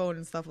damn phone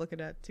and stuff looking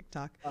at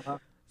TikTok.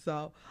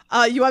 So,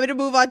 you want me to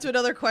move on to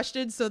another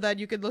question so that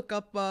you can look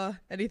up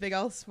anything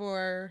else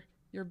for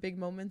your big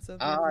moments of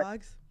your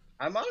vlogs?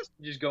 I'm honestly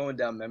just going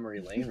down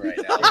memory lane right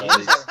now. with all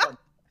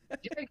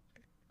these-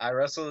 I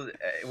wrestled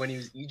when he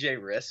was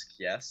EJ Risk,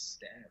 yes.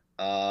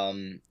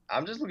 I'm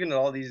just looking at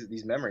all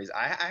these memories.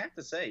 I have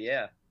to say,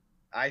 yeah,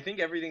 I think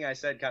everything I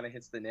said kind of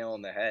hits the nail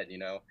on the head. You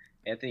know,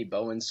 Anthony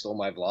Bowen stole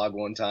my vlog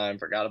one time.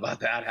 Forgot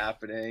about that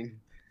happening.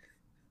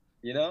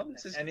 You know,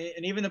 And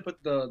even to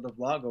put the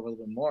vlog over a little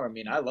bit more, I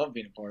mean, I love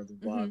being a part of the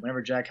vlog. Mhm.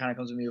 Whenever Jack kind of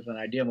comes to me with an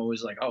idea, I'm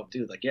always like, oh,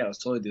 dude, like, yeah, let's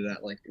totally do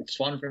that. Like, it's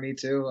fun for me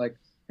too. Like,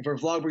 if we're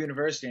Vlogber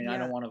University and I Yeah.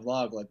 don't want to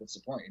vlog, like, what's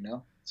the point, you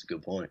know? it's a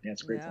good point. Yeah,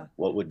 it's a great Yeah. fun.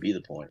 What would be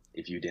the point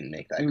if you didn't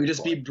make that? We would good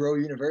just be point? Bro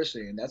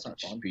University, and that's not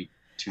Just fun. be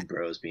two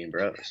bros being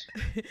bros.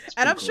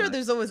 And I'm cool, sure right?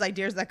 there's always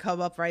ideas that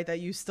come up, right, that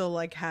you still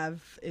like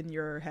have in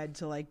your head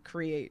to like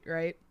create,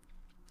 right?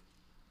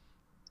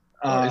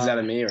 Is that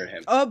a me or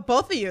him? Oh,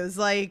 both of you is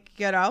like,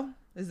 you know,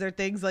 is there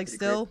things like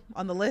still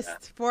on the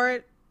list for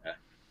it?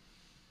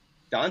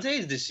 Dante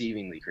is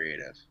deceivingly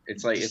creative.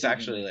 It's like it's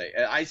actually like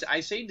I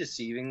say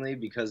deceivingly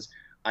because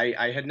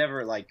I had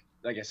never like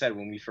I said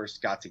when we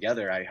first got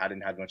together I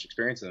hadn't had much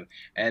experience with him,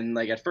 and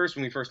like at first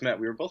when we first met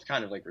we were both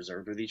kind of like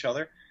reserved with each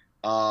other,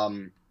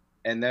 and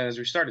then as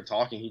we started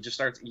talking he just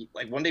starts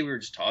like one day we were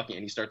just talking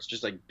and he starts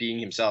just like being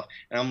himself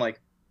and I'm like,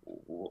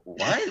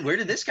 why, where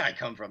did this guy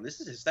come from? This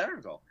is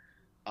hysterical.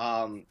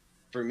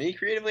 For me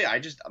creatively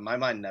my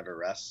mind never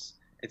rests.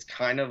 It's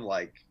kind of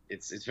like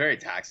it's very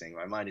taxing.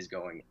 My mind is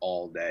going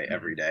all day,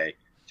 every day,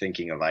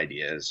 thinking of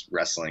ideas,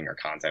 wrestling or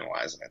content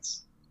wise, and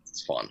it's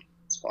fun.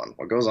 It's fun.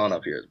 What goes on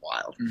up here is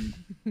wild.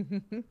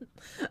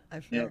 I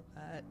feel Yeah.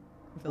 that.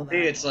 I For feel me,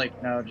 that. it's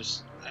like, no,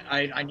 just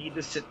I need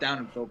to sit down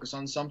and focus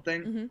on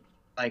something. Mhm.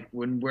 Like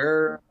when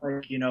we're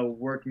like, you know,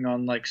 working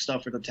on like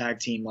stuff with the tag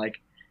team, like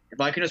if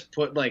I can just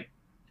put like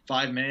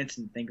 5 minutes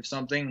and think of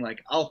something,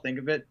 like I'll think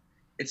of it.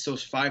 It's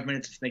those 5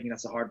 minutes of thinking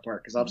that's the hard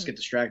part because I'll just get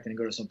distracted and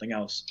go to something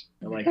else.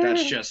 And, like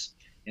that's just,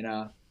 you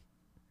know,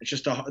 it's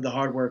just the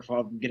hard work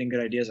for getting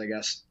good ideas, I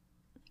guess.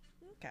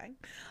 Okay.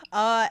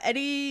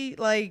 Any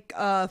like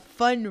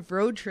fun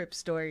road trip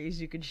stories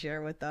you could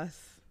share with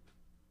us?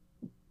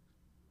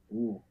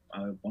 Ooh,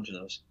 I have a bunch of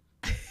those.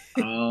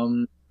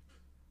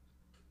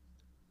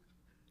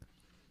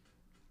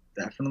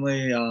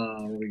 Definitely.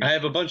 I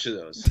have a bunch of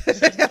those.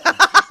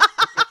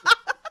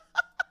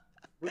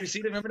 You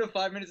see, remember the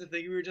 5 minutes of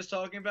thinking we were just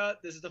talking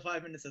about? This is the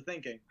 5 minutes of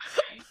thinking.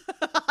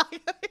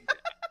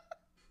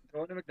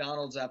 Going to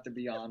McDonald's after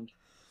Beyond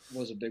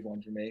was a big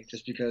one for me,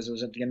 just because it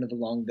was at the end of a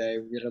long day.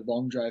 We had a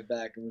long drive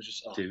back, and it was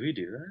just, oh, Did we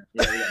do that?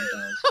 yeah, we got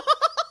McDonald's.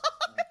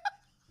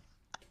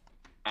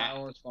 That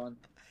one was fun.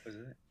 Was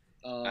it?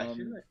 I feel like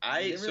we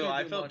didn't really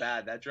I do felt much.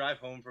 bad that drive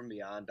home from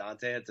Beyond.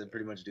 Dante had to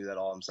pretty much do that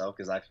all himself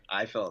because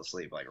I fell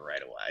asleep like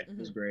right away, It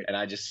was great. and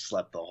I just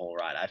slept the whole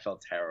ride. I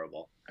felt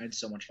terrible. I had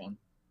so much fun.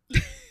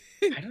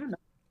 I don't know.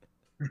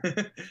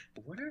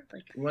 What are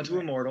like? We went to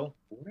Immortal.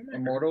 What am I-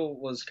 Immortal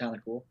was kind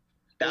of cool.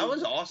 That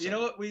was awesome. You know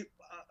what?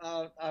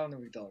 I don't know if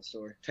we can tell the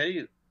story.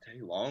 Teddy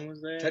Long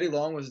was there. Teddy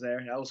Long was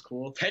there. That was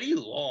cool. Teddy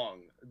Long,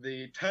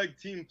 the tag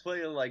team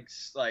player, like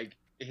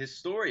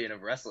historian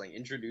of wrestling,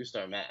 introduced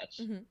our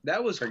match.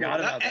 That was Forgot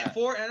cool. about that.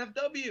 For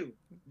NFW.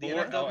 The For-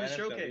 NFW NFW.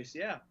 showcase,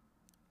 yeah.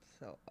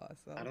 So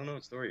awesome. I don't know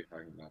what story you're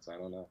talking about, so I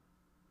don't know.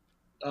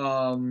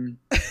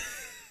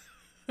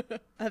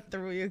 I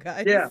threw you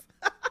guys. Yeah.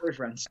 We're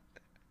friends.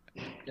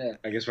 Yeah.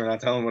 I guess we're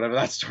not telling whatever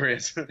that story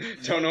is.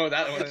 Don't know what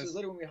that one This is is.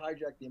 literally when we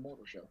hijacked the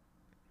Immortal show.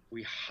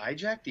 We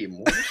hijacked the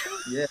Immortal show?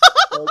 Yeah.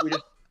 So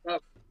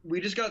we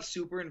just got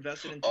super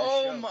invested into the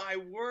Oh show. my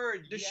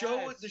word! The yes.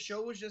 show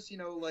was just,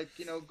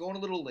 going a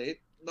little late.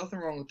 Nothing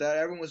wrong with that.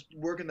 Everyone was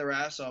working their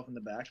ass off in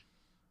the back.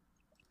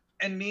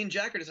 And me and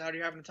Jack are just out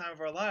here having the time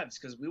of our lives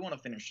because we want to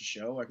finish the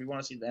show. Like, we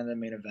want to see the end of the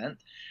main event.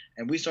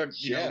 And we start,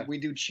 we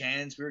do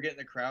chants. We were getting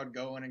the crowd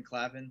going and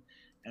clapping.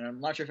 And I'm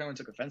not sure if anyone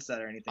took offense to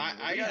that or anything. but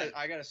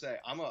I gotta say,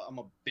 I'm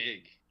a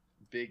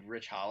big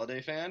Rich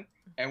Holiday fan,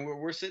 and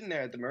we're sitting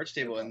there at the merch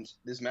table, and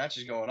this match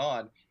is going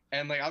on,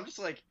 and like I'm just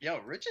like, yo,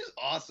 Rich is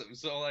awesome.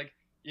 So like,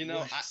 you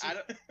know, I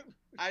don't,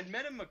 I'd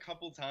met him a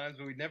couple times,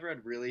 but we never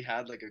had really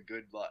had like a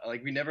good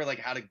we never like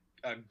had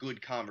a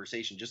good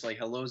conversation, just like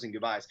hellos and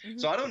goodbyes.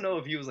 So I don't know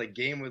if he was like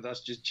game with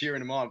us, just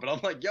cheering him on, but I'm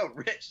like, yo,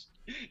 Rich,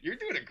 you're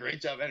doing a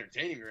great job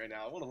entertaining me right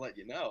now. I want to let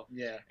you know.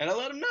 Yeah. And I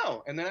let him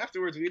know, and then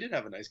afterwards we did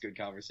have a nice, good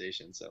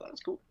conversation. So that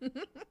was cool.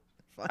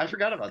 Fun. I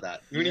forgot about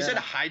that. When you Yeah. said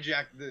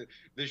hijack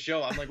the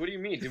show, I'm like, what do you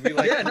mean? Did we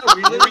like? Yeah, no,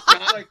 we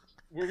literally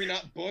were we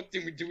not booked?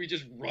 And did we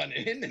just run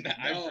in? And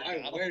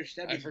I wish.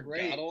 That'd I be forgot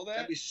great. all that?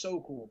 That'd be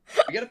so cool.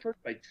 We got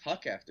approached by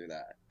Tuck after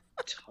that.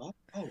 Tuck?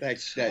 Oh, That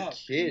Tuck.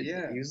 kid.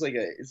 Yeah. He was like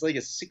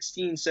a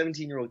 16,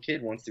 17-year-old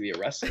kid wants to be a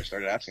wrestler.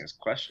 Started asking us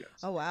questions,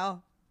 Oh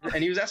wow.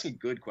 and he was asking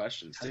good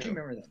questions How do you too.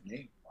 remember that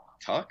name?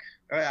 Tuck.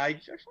 I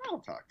follow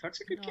Tuck. Tuck's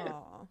a good kid.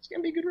 Aw. He's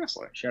gonna be a good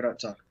wrestler. Shout out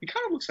Tuck. He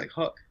kind of looks like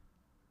Hook.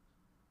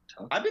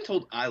 Tuck? I've been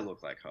told I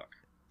look like Hook.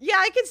 Yeah,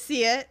 I can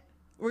see it.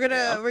 We're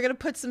Yeah. gonna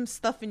put some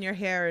stuff in your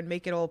hair and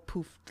make it all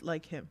poofed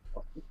like him.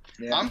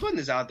 Yeah. I'm putting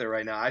this out there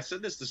right now. I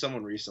said this to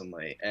someone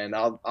recently, and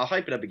I'll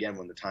hype it up again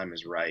when the time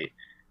is right.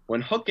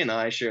 When Hook and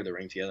I share the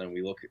ring together and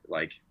we look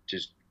like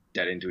just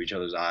dead into each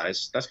other's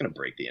eyes, that's gonna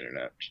break the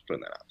internet. Just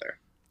putting that out there.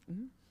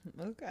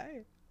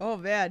 Okay. Oh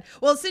man.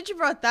 Well, since you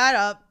brought that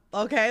up,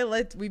 okay,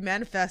 we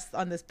manifest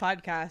on this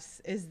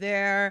podcast. Is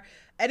there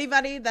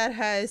anybody that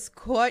has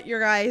caught your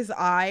guys'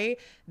 eye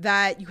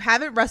that you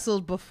haven't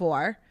wrestled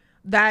before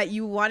that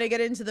you want to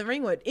get into the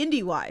ring with,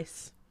 indie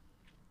wise?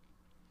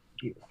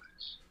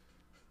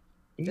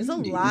 There's a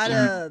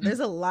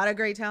lot of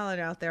great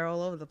talent out there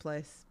all over the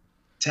place.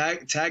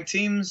 Tag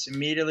teams,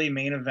 immediately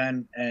Main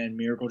Event and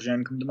Miracle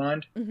Gem come to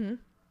mind. Mm-hmm.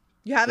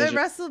 You haven't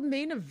wrestled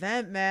Main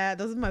Event, man.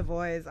 Those are my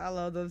boys. I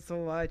love them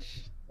so much.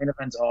 Main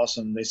Event's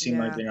awesome. They seem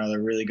like they're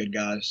really good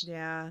guys.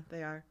 Yeah,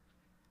 they are.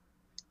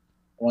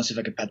 I want to see if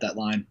I can pet that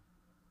line.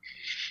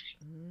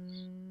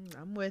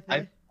 I'm with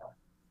it.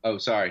 Oh,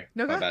 sorry.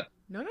 No, My bad.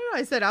 No.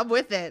 I said I'm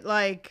with it.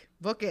 Like,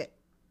 book it.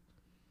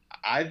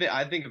 I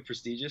think of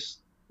Prestigious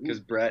because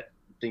Brett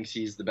thinks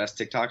he's the best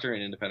TikToker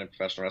in independent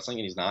professional wrestling,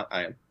 and he's not.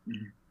 I am.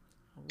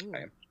 Ooh. I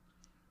am.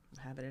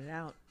 Having it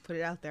out. Put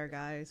it out there,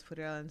 guys. Put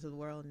it out into the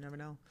world. You never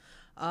know.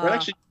 Brett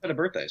actually had a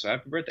birthday, so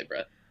happy birthday,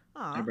 Brett.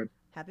 Aw,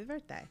 happy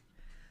birthday.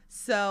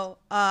 So,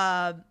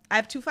 I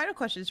have 2 final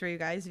questions for you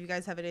guys. If you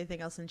guys have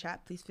anything else in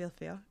chat, please feel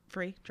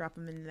free. Drop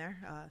them in there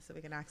so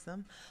we can ask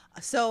them.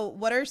 So,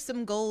 what are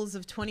some goals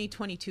of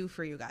 2022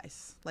 for you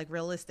guys? Like,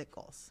 realistic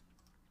goals?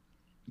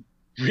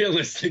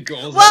 Realistic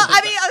goals? Well,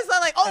 I mean, I was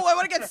not like, oh, I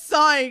want to get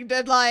signed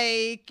and,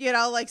 like, you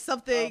know, like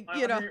something,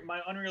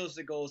 My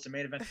unrealistic goal is to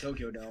main event the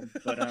Tokyo Dome,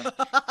 but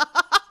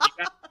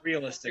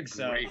realistic,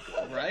 so great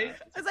goal, right?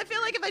 Because I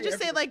feel like if I just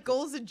say, like,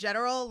 goals in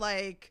general,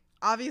 like,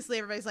 obviously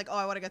everybody's like, oh,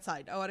 I want to get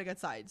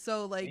signed.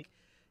 So, like,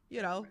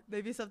 you know,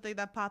 maybe something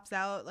that pops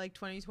out like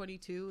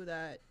 2022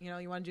 that, you know,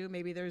 you want to do.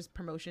 Maybe there's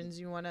promotions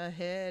you want to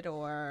hit,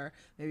 or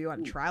maybe you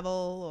want to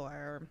travel,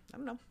 or I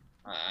don't know.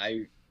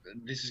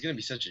 This is going to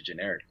be such a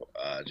generic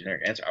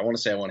answer. I want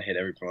to say I want to hit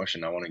every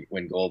promotion. I want to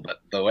win gold,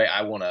 but the way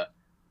I want to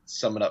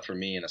sum it up for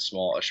me in a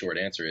short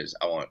answer is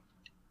I want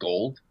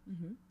gold.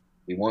 Mm-hmm.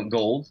 We want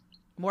gold.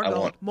 More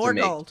gold. More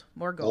gold.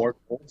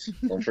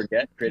 Don't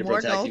forget, Creative Pro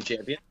Tag Team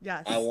Champion.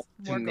 Yes. I want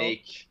to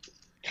make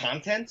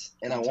content,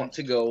 and I want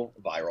to go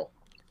viral.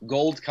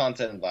 Gold,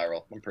 content, and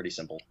viral. I'm pretty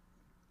simple.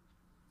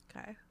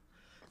 Okay.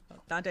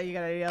 Dante, you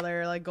got any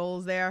other like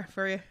goals there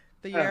for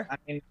the year? I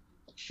mean,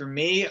 for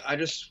me, I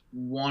just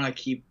want to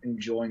keep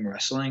enjoying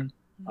wrestling.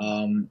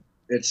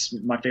 It's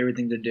my favorite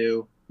thing to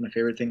do. My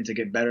favorite thing to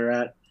get better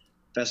at.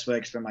 Best way I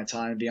can spend my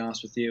time, to be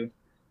honest with you.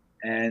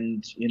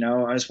 And, you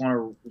know, I just want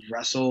to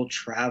wrestle,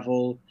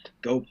 travel,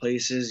 go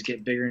places,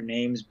 get bigger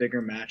names,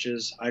 bigger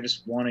matches. I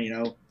just want to, you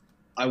know,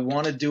 I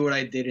want to do what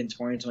I did in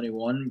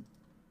 2021,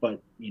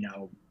 but, you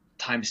know,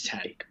 times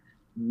 10,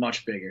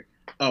 much bigger.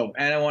 Oh,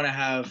 and I want to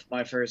have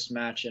my first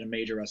match in a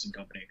major wrestling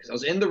company because I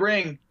was in the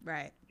ring,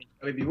 right, in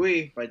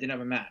WWE, but I didn't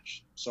have a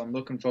match. So I'm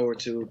looking forward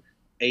to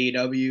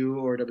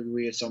AEW or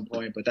WWE at some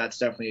point, but that's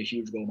definitely a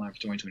huge goal of mine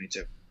for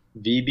 2022.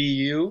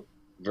 VBU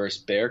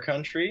versus Bear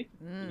Country,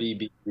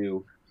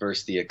 VBU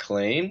versus the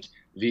Acclaimed,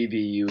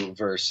 VBU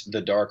versus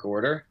the Dark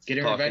Order.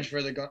 Getting revenge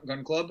for the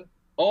Gun Club.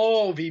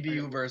 Oh,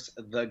 VBU versus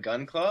the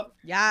Gun Club.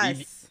 Yes.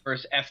 VBU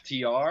versus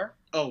FTR.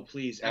 Oh,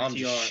 please, FTR. I'm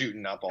just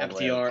shooting up all the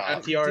way.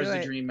 FTR is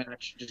the dream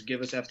match. Just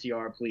give us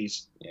FTR,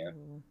 please. Yeah.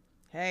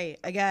 Hey,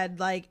 again,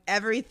 like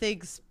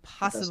everything's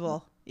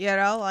possible. You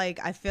know, like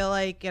I feel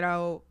like, you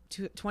know,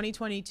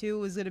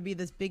 2022 is going to be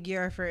this big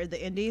year for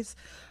the indies.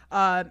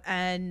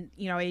 And,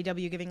 you know,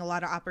 AEW giving a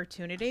lot of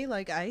opportunity.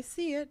 Like, I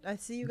see it. I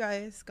see you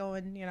guys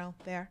going, you know,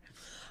 there.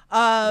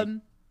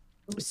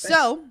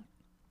 So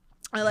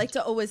I like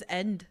to always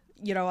end,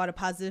 you know, on a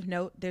positive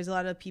note. There's a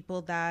lot of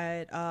people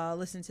that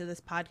listen to this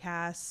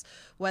podcast,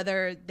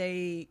 whether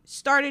they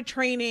started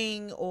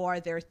training or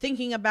they're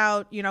thinking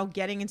about, you know,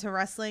 getting into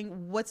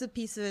wrestling. What's a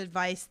piece of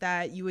advice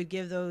that you would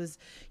give those,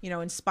 you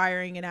know,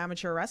 inspiring and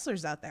amateur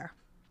wrestlers out there?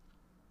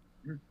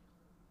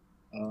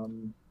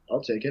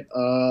 I'll take it.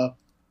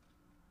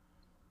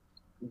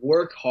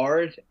 Work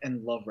hard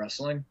and love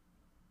wrestling.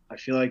 I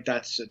feel like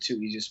that's the 2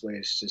 easiest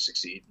ways to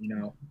succeed. You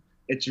know,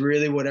 it's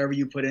really whatever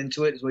you put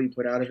into it is what you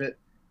put out of it.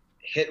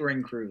 Hit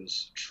ring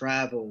crews,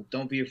 travel.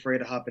 Don't be afraid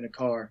to hop in a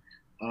car.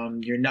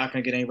 You're not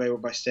going to get anywhere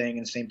by staying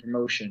in the same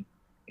promotion.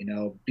 You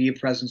know, be a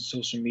presence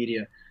on social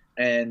media.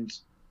 And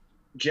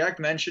Jack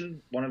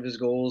mentioned one of his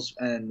goals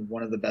and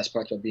one of the best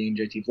parts of being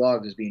JT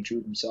Vlogs is being true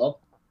to himself.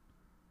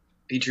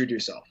 Be true to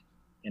yourself.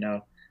 You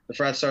know, the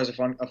Frat Star is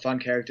a fun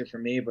character for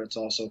me, but it's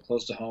also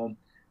close to home.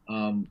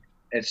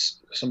 It's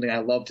something I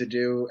love to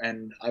do,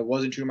 and I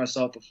wasn't true to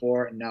myself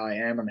before, and now I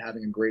am. I'm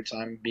having a great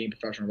time being a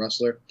professional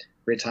wrestler,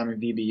 great time in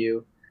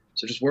VBU.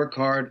 So just work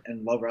hard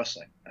and love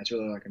wrestling. That's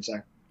really all I can say.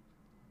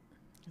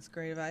 That's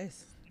great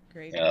advice.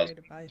 Great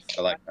advice.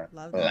 I like that.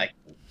 Love that.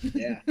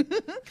 Yeah.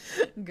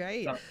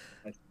 Great.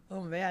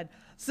 Oh, man.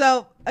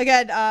 So,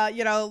 again,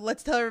 you know,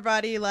 let's tell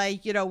everybody,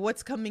 like, you know,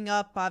 what's coming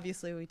up.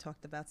 Obviously, we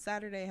talked about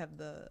Saturday. I have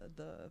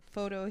the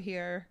photo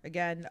here.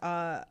 Again,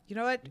 you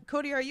know what?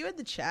 Cody, are you in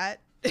the chat?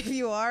 If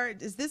you are,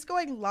 is this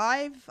going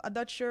live? I'm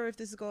not sure if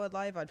this is going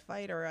live on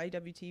Fight or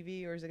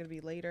IWTV, or is it going to be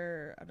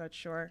later? I'm not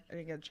sure. I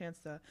didn't get a chance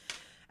to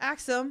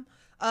ask them.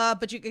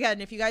 But again,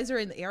 if you guys are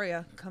in the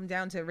area, come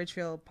down to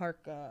Ridgefield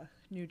Park,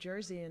 New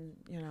Jersey, and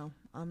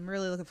I'm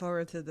really looking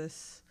forward to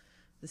this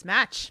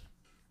match.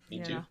 Me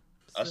too. know.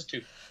 Us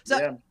too. So,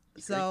 Yeah.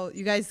 so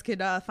you guys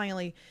could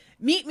finally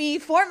meet me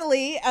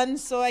formally, and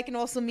so I can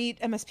also meet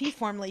MSP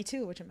formally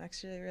too, which I'm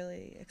actually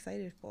really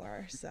excited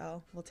for.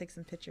 So we'll take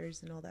some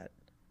pictures and all that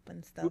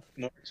fun stuff.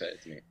 More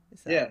excited to me.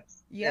 So, Yeah.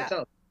 yeah.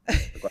 tell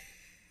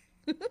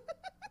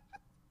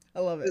I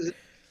love it.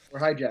 We're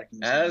hijacking.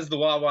 this. As the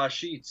Wawa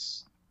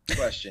Sheets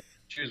question,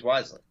 choose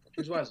wisely.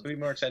 Choose wisely. Be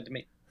more excited to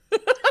me.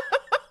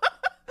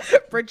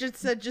 Bridget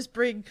said, "Just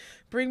bring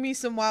me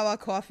some Wawa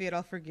coffee, and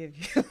I'll forgive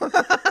you."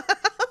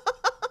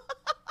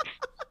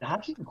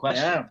 That's a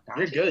question. Yeah,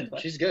 you're good.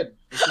 She's good.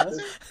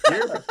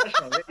 You're a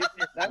professional.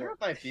 That hurt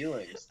my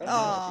feelings.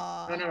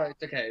 Aw. No,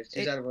 it's okay.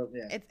 She's out of a,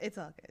 yeah. It's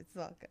all good. It's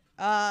all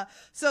good.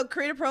 So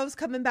Creative Pro's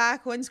coming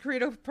back. When's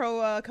Creative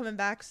Pro coming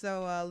back?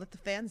 So let the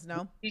fans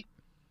know. We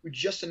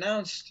just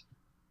announced.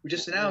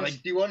 Like,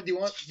 do you want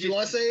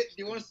to say it?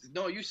 Do you want to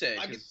No, you say it.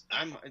 I 'Cause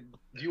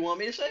do you want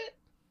me to say it?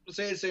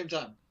 say it at the same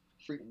time?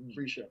 Free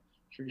show.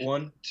 Free show.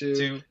 1, Two,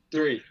 2,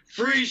 3.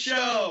 Free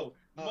show.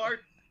 Uh, March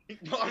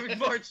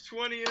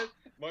 20th.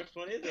 March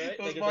 20th, right? It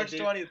was Like, March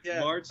it's 20th, yeah.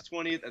 March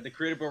 20th at the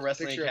Creative Pro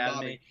Wrestling Picture of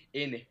Academy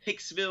in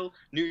Hicksville,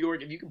 New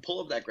York. If you can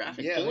pull up that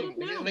graphic, Yeah, pull let it me- up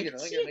now. let me Make get it it,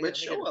 see let it. me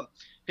Let's get it. show up.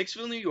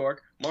 Hicksville, New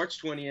York,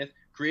 March 20th.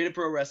 Creative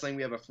Pro Wrestling.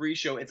 We have a free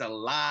show. It's a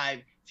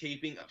live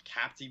taping of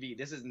Cap TV.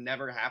 This has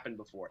never happened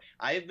before.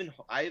 I have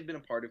been a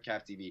part of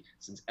Cap TV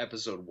since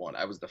episode 1.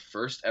 I was the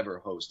first ever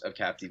host of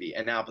Cap TV,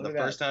 and now for Look the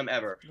at first time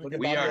ever, Look at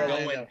we Bobby are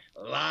Orlando.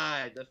 going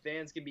live. The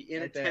fans can be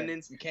in Right there.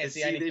 attendance You can't to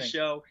see see anything. this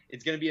show.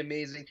 It's going to be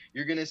amazing.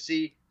 You're going to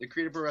see the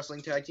Creative Pro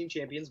Wrestling Tag Team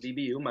Champions,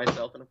 VBU,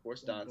 myself, and of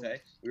course Dante.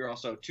 We are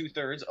also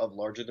 2/3 of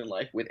Larger Than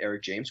Life with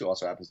Eric James, who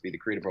also happens to be the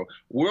Creative Pro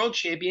World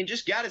Champion.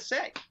 Just got to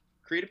say,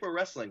 Creative Pro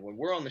Wrestling, when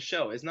we're on the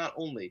show, is not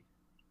only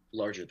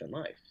larger than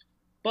life,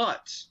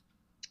 but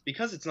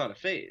because it's not a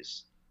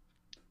phase.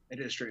 It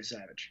is straight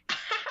savage.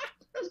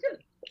 That's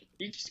good.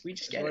 We just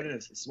That's get what it. it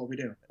is. This is what we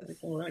do.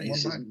 All right.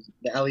 It's just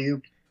the alley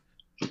oop.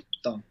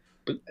 Done.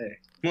 Hey.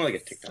 More like a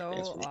TikTok So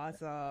dance. for me.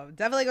 awesome.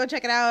 Definitely go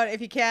check it out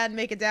if you can.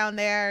 Make it down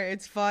there.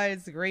 It's fun.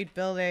 It's a great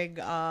building.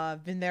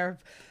 Been there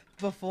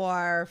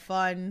before.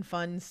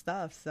 Fun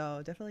stuff.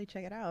 So definitely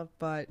check it out.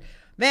 But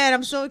man,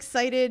 I'm so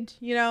excited,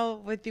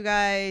 with you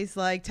guys.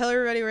 Like, tell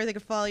everybody where they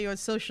can follow you on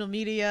social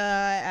media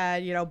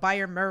and, buy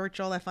your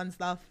merch, all that fun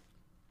stuff.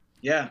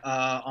 Yeah,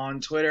 on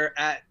Twitter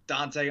at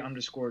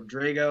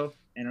Dante_Drago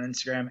and on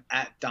Instagram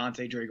at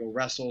Dante Drago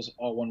Wrestles,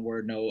 all one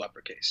word, no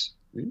uppercase.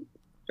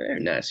 Very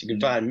nice. You can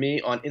find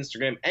me on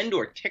Instagram and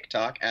or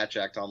TikTok at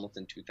Jack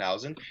Tomlinson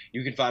 2000.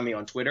 You can find me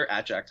on Twitter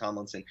at Jack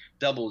Tomlinson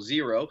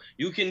 00.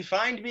 You can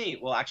find me,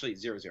 well, actually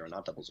 00,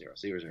 not 00,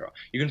 00.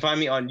 You can find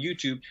me on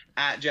YouTube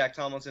at Jack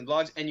Tomlinson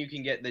Vlogs, and you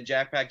can get the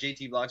Jack Pack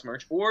JT Vlogs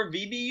merch or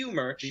VBU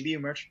merch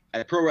VBU merch.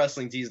 at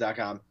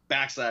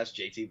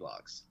ProWrestlingTees.com/JT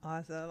Vlogs.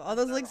 Awesome. All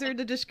those links are in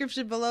the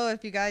description below.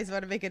 If you guys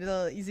want to make it a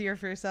little easier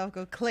for yourself,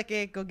 go click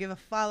it, go give a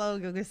follow,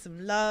 go give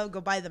some love,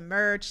 go buy the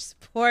merch,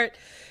 support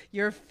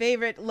your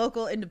favorite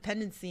local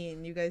independent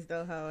scene. You guys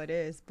know how it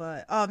is.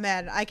 But oh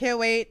man, I can't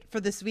wait for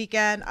this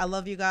weekend. I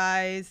love you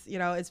guys.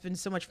 It's been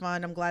so much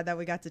fun. I'm glad that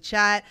we got to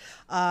chat.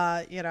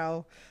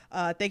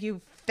 Thank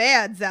you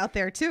fans out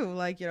there too,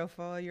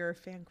 for all your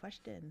fan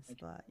questions.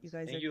 But you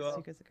guys Thank you all.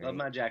 are great. Love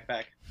my Jack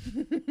Pack.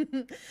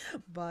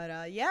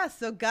 But yeah,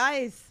 so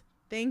guys,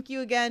 thank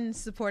you again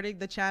supporting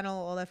the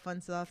channel, all that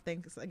fun stuff.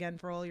 Thanks again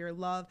for all your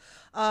love.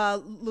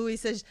 Louis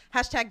says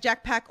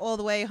 #JackPack all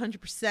the way,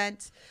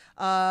 100%.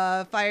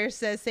 Fire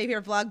says save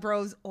here vlog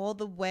bros all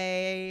the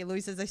way.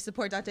 Louis says I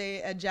support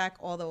Dante and Jack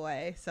all the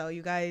way. So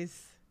you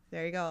guys,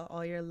 there you go,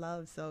 all your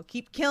love. So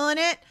keep killing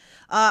it.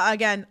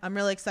 Again, I'm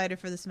really excited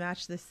for this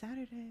match this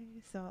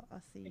Saturday. So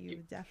I'll see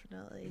you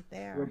definitely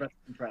there. We're best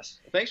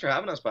impressed. Thanks for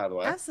having us, by the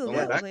way. Absolutely.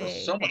 Going back- Absolutely.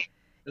 So much.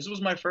 This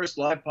was my first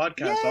live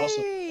podcast also.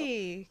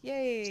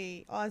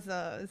 Yay!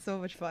 Awesome. So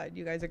much fun.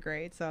 You guys are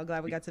great. So I'm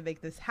glad we got to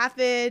make this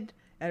happen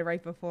and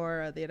right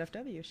before the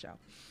NFW show.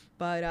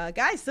 But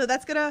guys, so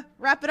that's going to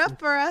wrap it up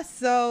for us.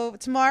 So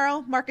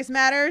tomorrow, Marcus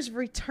Matters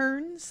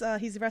returns.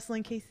 He's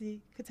wrestling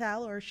Casey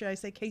Cattell, or should I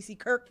say Casey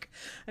Kirk?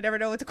 I never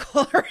know what to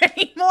call her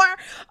anymore.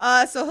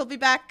 So he'll be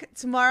back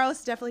tomorrow.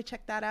 So definitely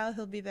check that out.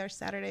 He'll be there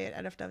Saturday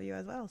at NFW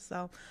as well.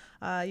 So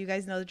you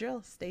guys know the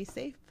drill. Stay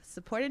safe.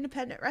 Support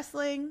independent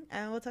wrestling.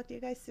 And we'll talk to you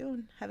guys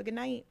soon. Have a good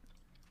night.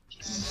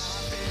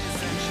 Just